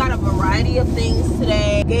dad. She got a variety of things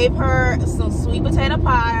today. Gave her some sweet potato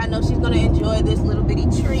pie. I know she's gonna enjoy this little bitty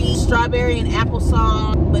treat. Strawberry and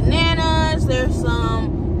applesauce. Bananas. There's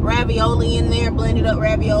some ravioli in there, blended up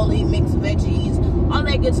ravioli, mixed veggies, all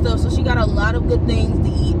that good stuff. So she got a lot of good things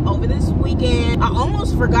to eat over this weekend. I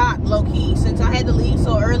almost forgot, low-key, since I had to leave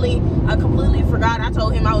so early, I completely forgot outside. I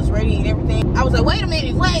told him I was ready and everything. I was like, wait a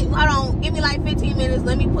minute, wait, hold on. Give me like 15 minutes.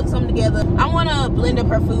 Let me put something together. I want to blend up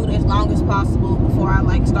her food as long as possible before I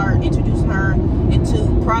like start introducing her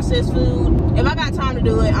into processed food. If I got time to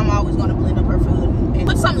do it, I'm always going to blend up her food and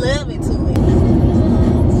put some love into it.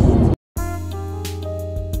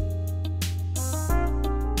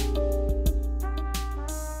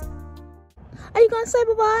 Are you going to say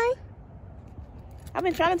bye-bye? I've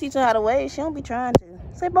been trying to teach her how to wave. She don't be trying to.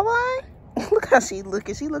 Say bye-bye. Look how she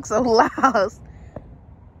looking. She looks so lost.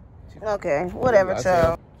 Okay, whatever,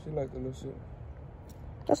 child. She like the little shit.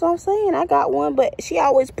 That's what I'm saying. I got one, but she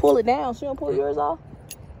always pull it down. She don't pull yours off?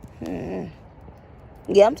 Yeah,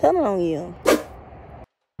 I'm telling on you.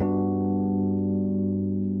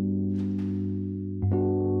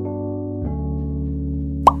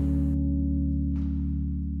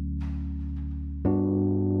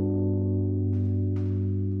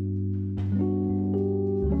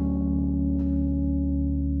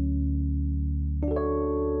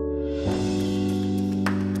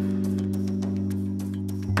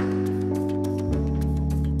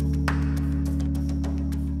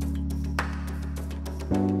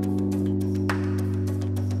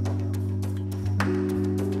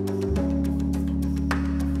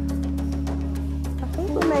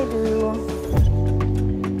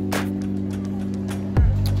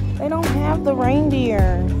 They don't have the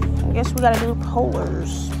reindeer. I guess we gotta do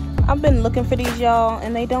polars. I've been looking for these, y'all,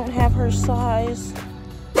 and they don't have her size.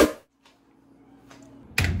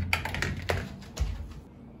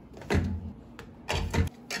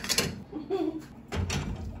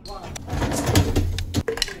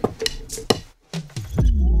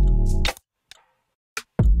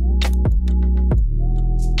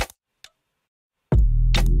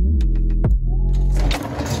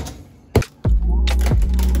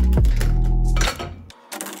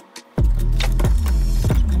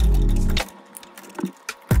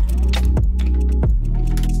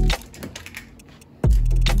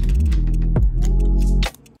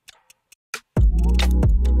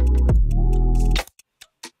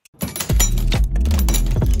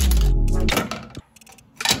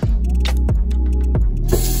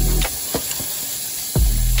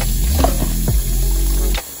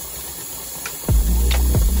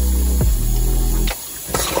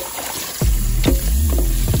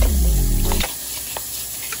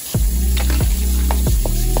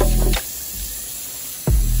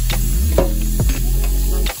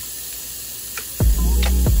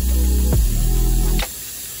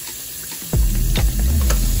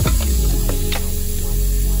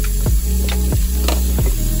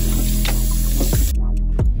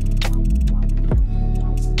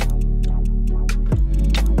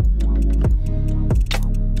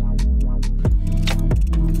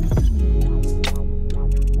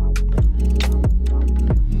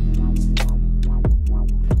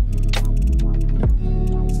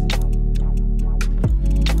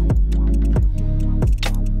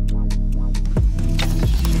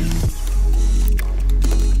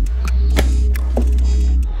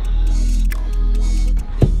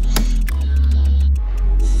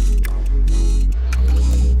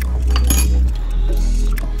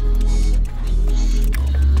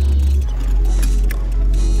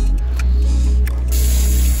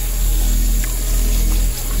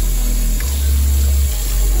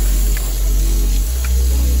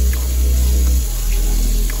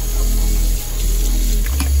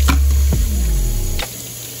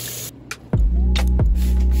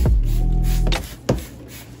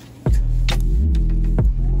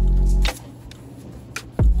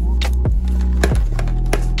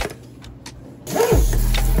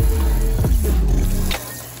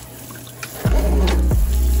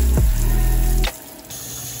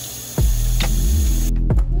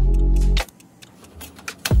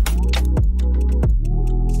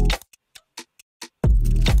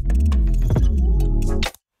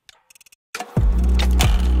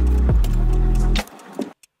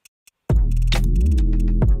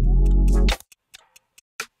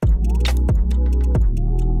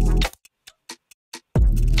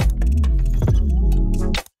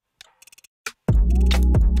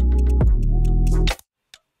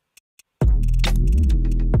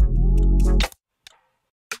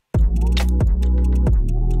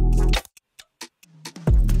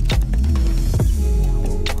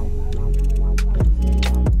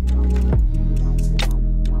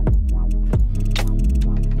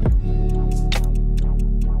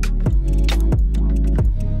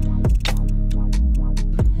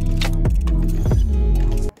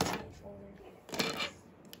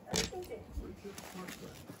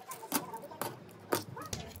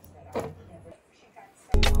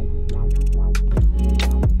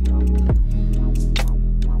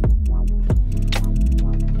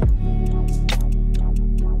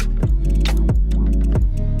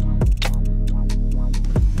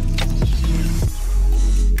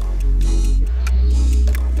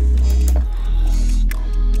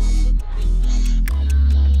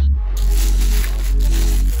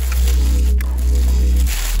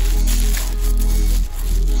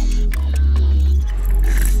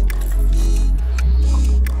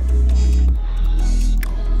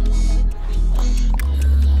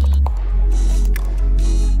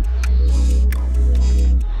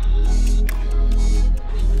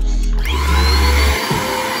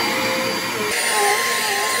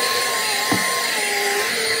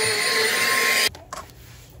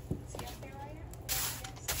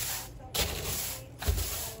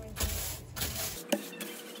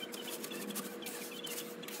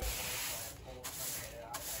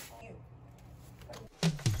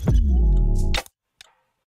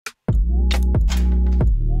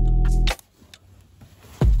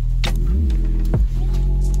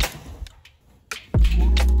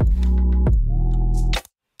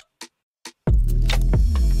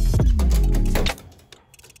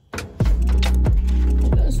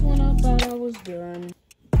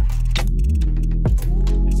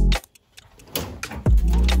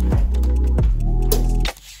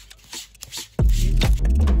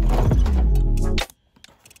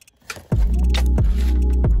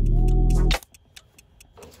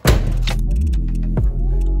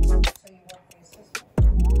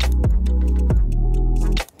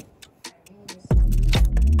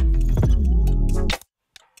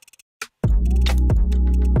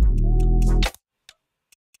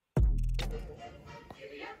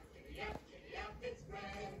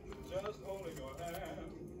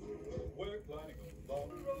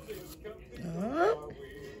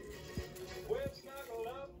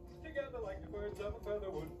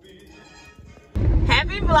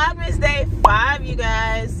 Happy Vlogmas Day 5, you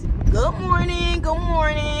guys. Good morning, good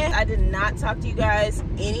morning. I did not talk to you guys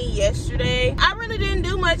any yesterday. I really didn't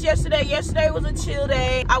do much yesterday. Yesterday was a chill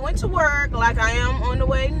day. I went to work like I am on the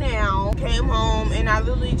way now. Came home and I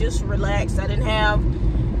literally just relaxed. I didn't have,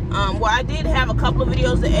 well, I did have a couple of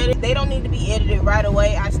videos to edit. They don't need to be edited right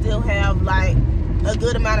away. I still have like a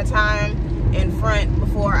good amount of time in front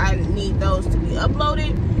before I need those to be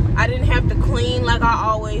uploaded. I didn't have to clean like I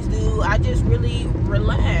always do. I just really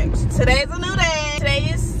relaxed. Today's a new day. Today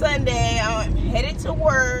is Sunday. I'm headed to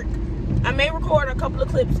work. I may record a couple of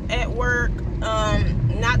clips at work.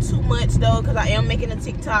 Not too much though, because I am making a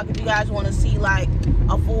TikTok. If you guys want to see like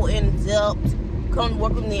a full in-depth come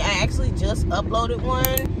work with me, I actually just uploaded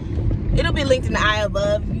one. It'll be linked in the eye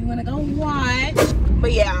above if you want to go watch.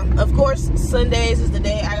 But yeah, of course, Sundays is the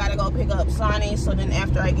day I gotta go pick up SANI'S. So then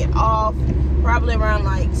after I get off, probably around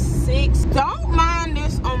like 6. Don't mind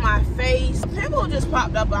this on my face. A pimple just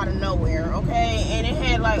popped up out of nowhere, okay? And it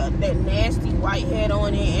had like that nasty white head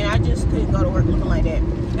on it, and I just couldn't go to work looking like that.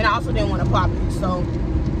 And I also didn't want to pop it. So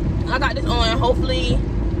I got this on. Hopefully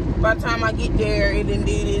by the time I get there, it didn't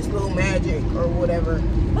do this little magic or whatever.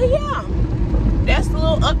 But yeah, that's the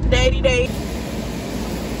little updatey day.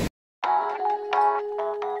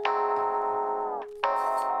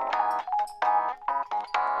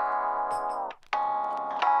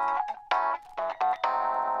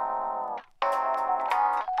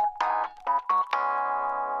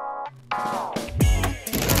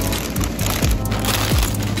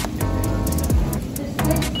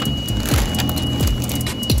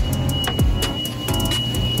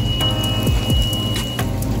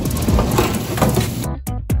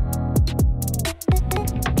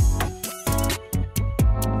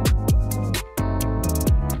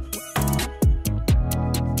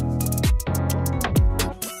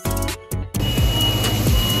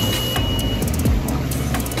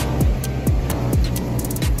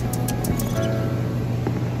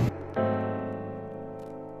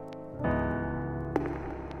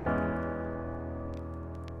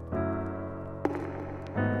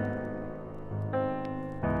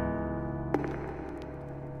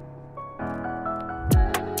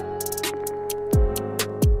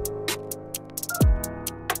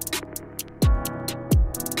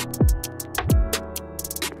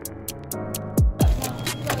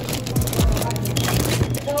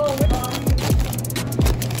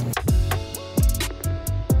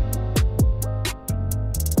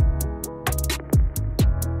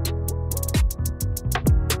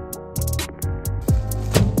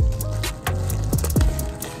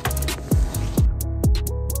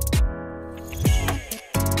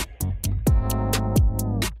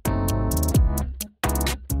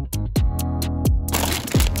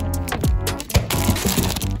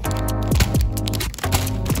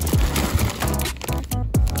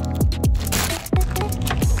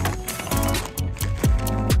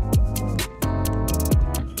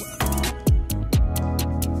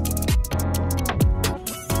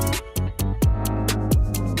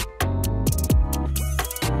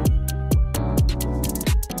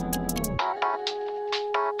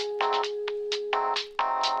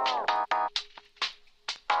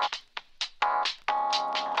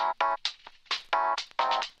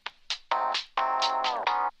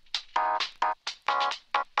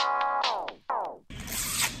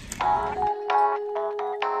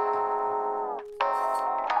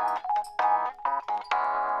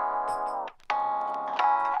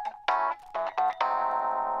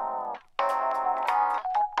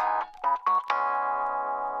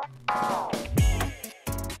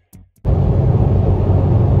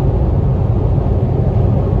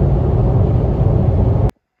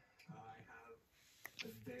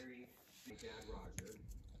 Dad Roger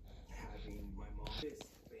having my mom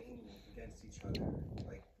banging against each other.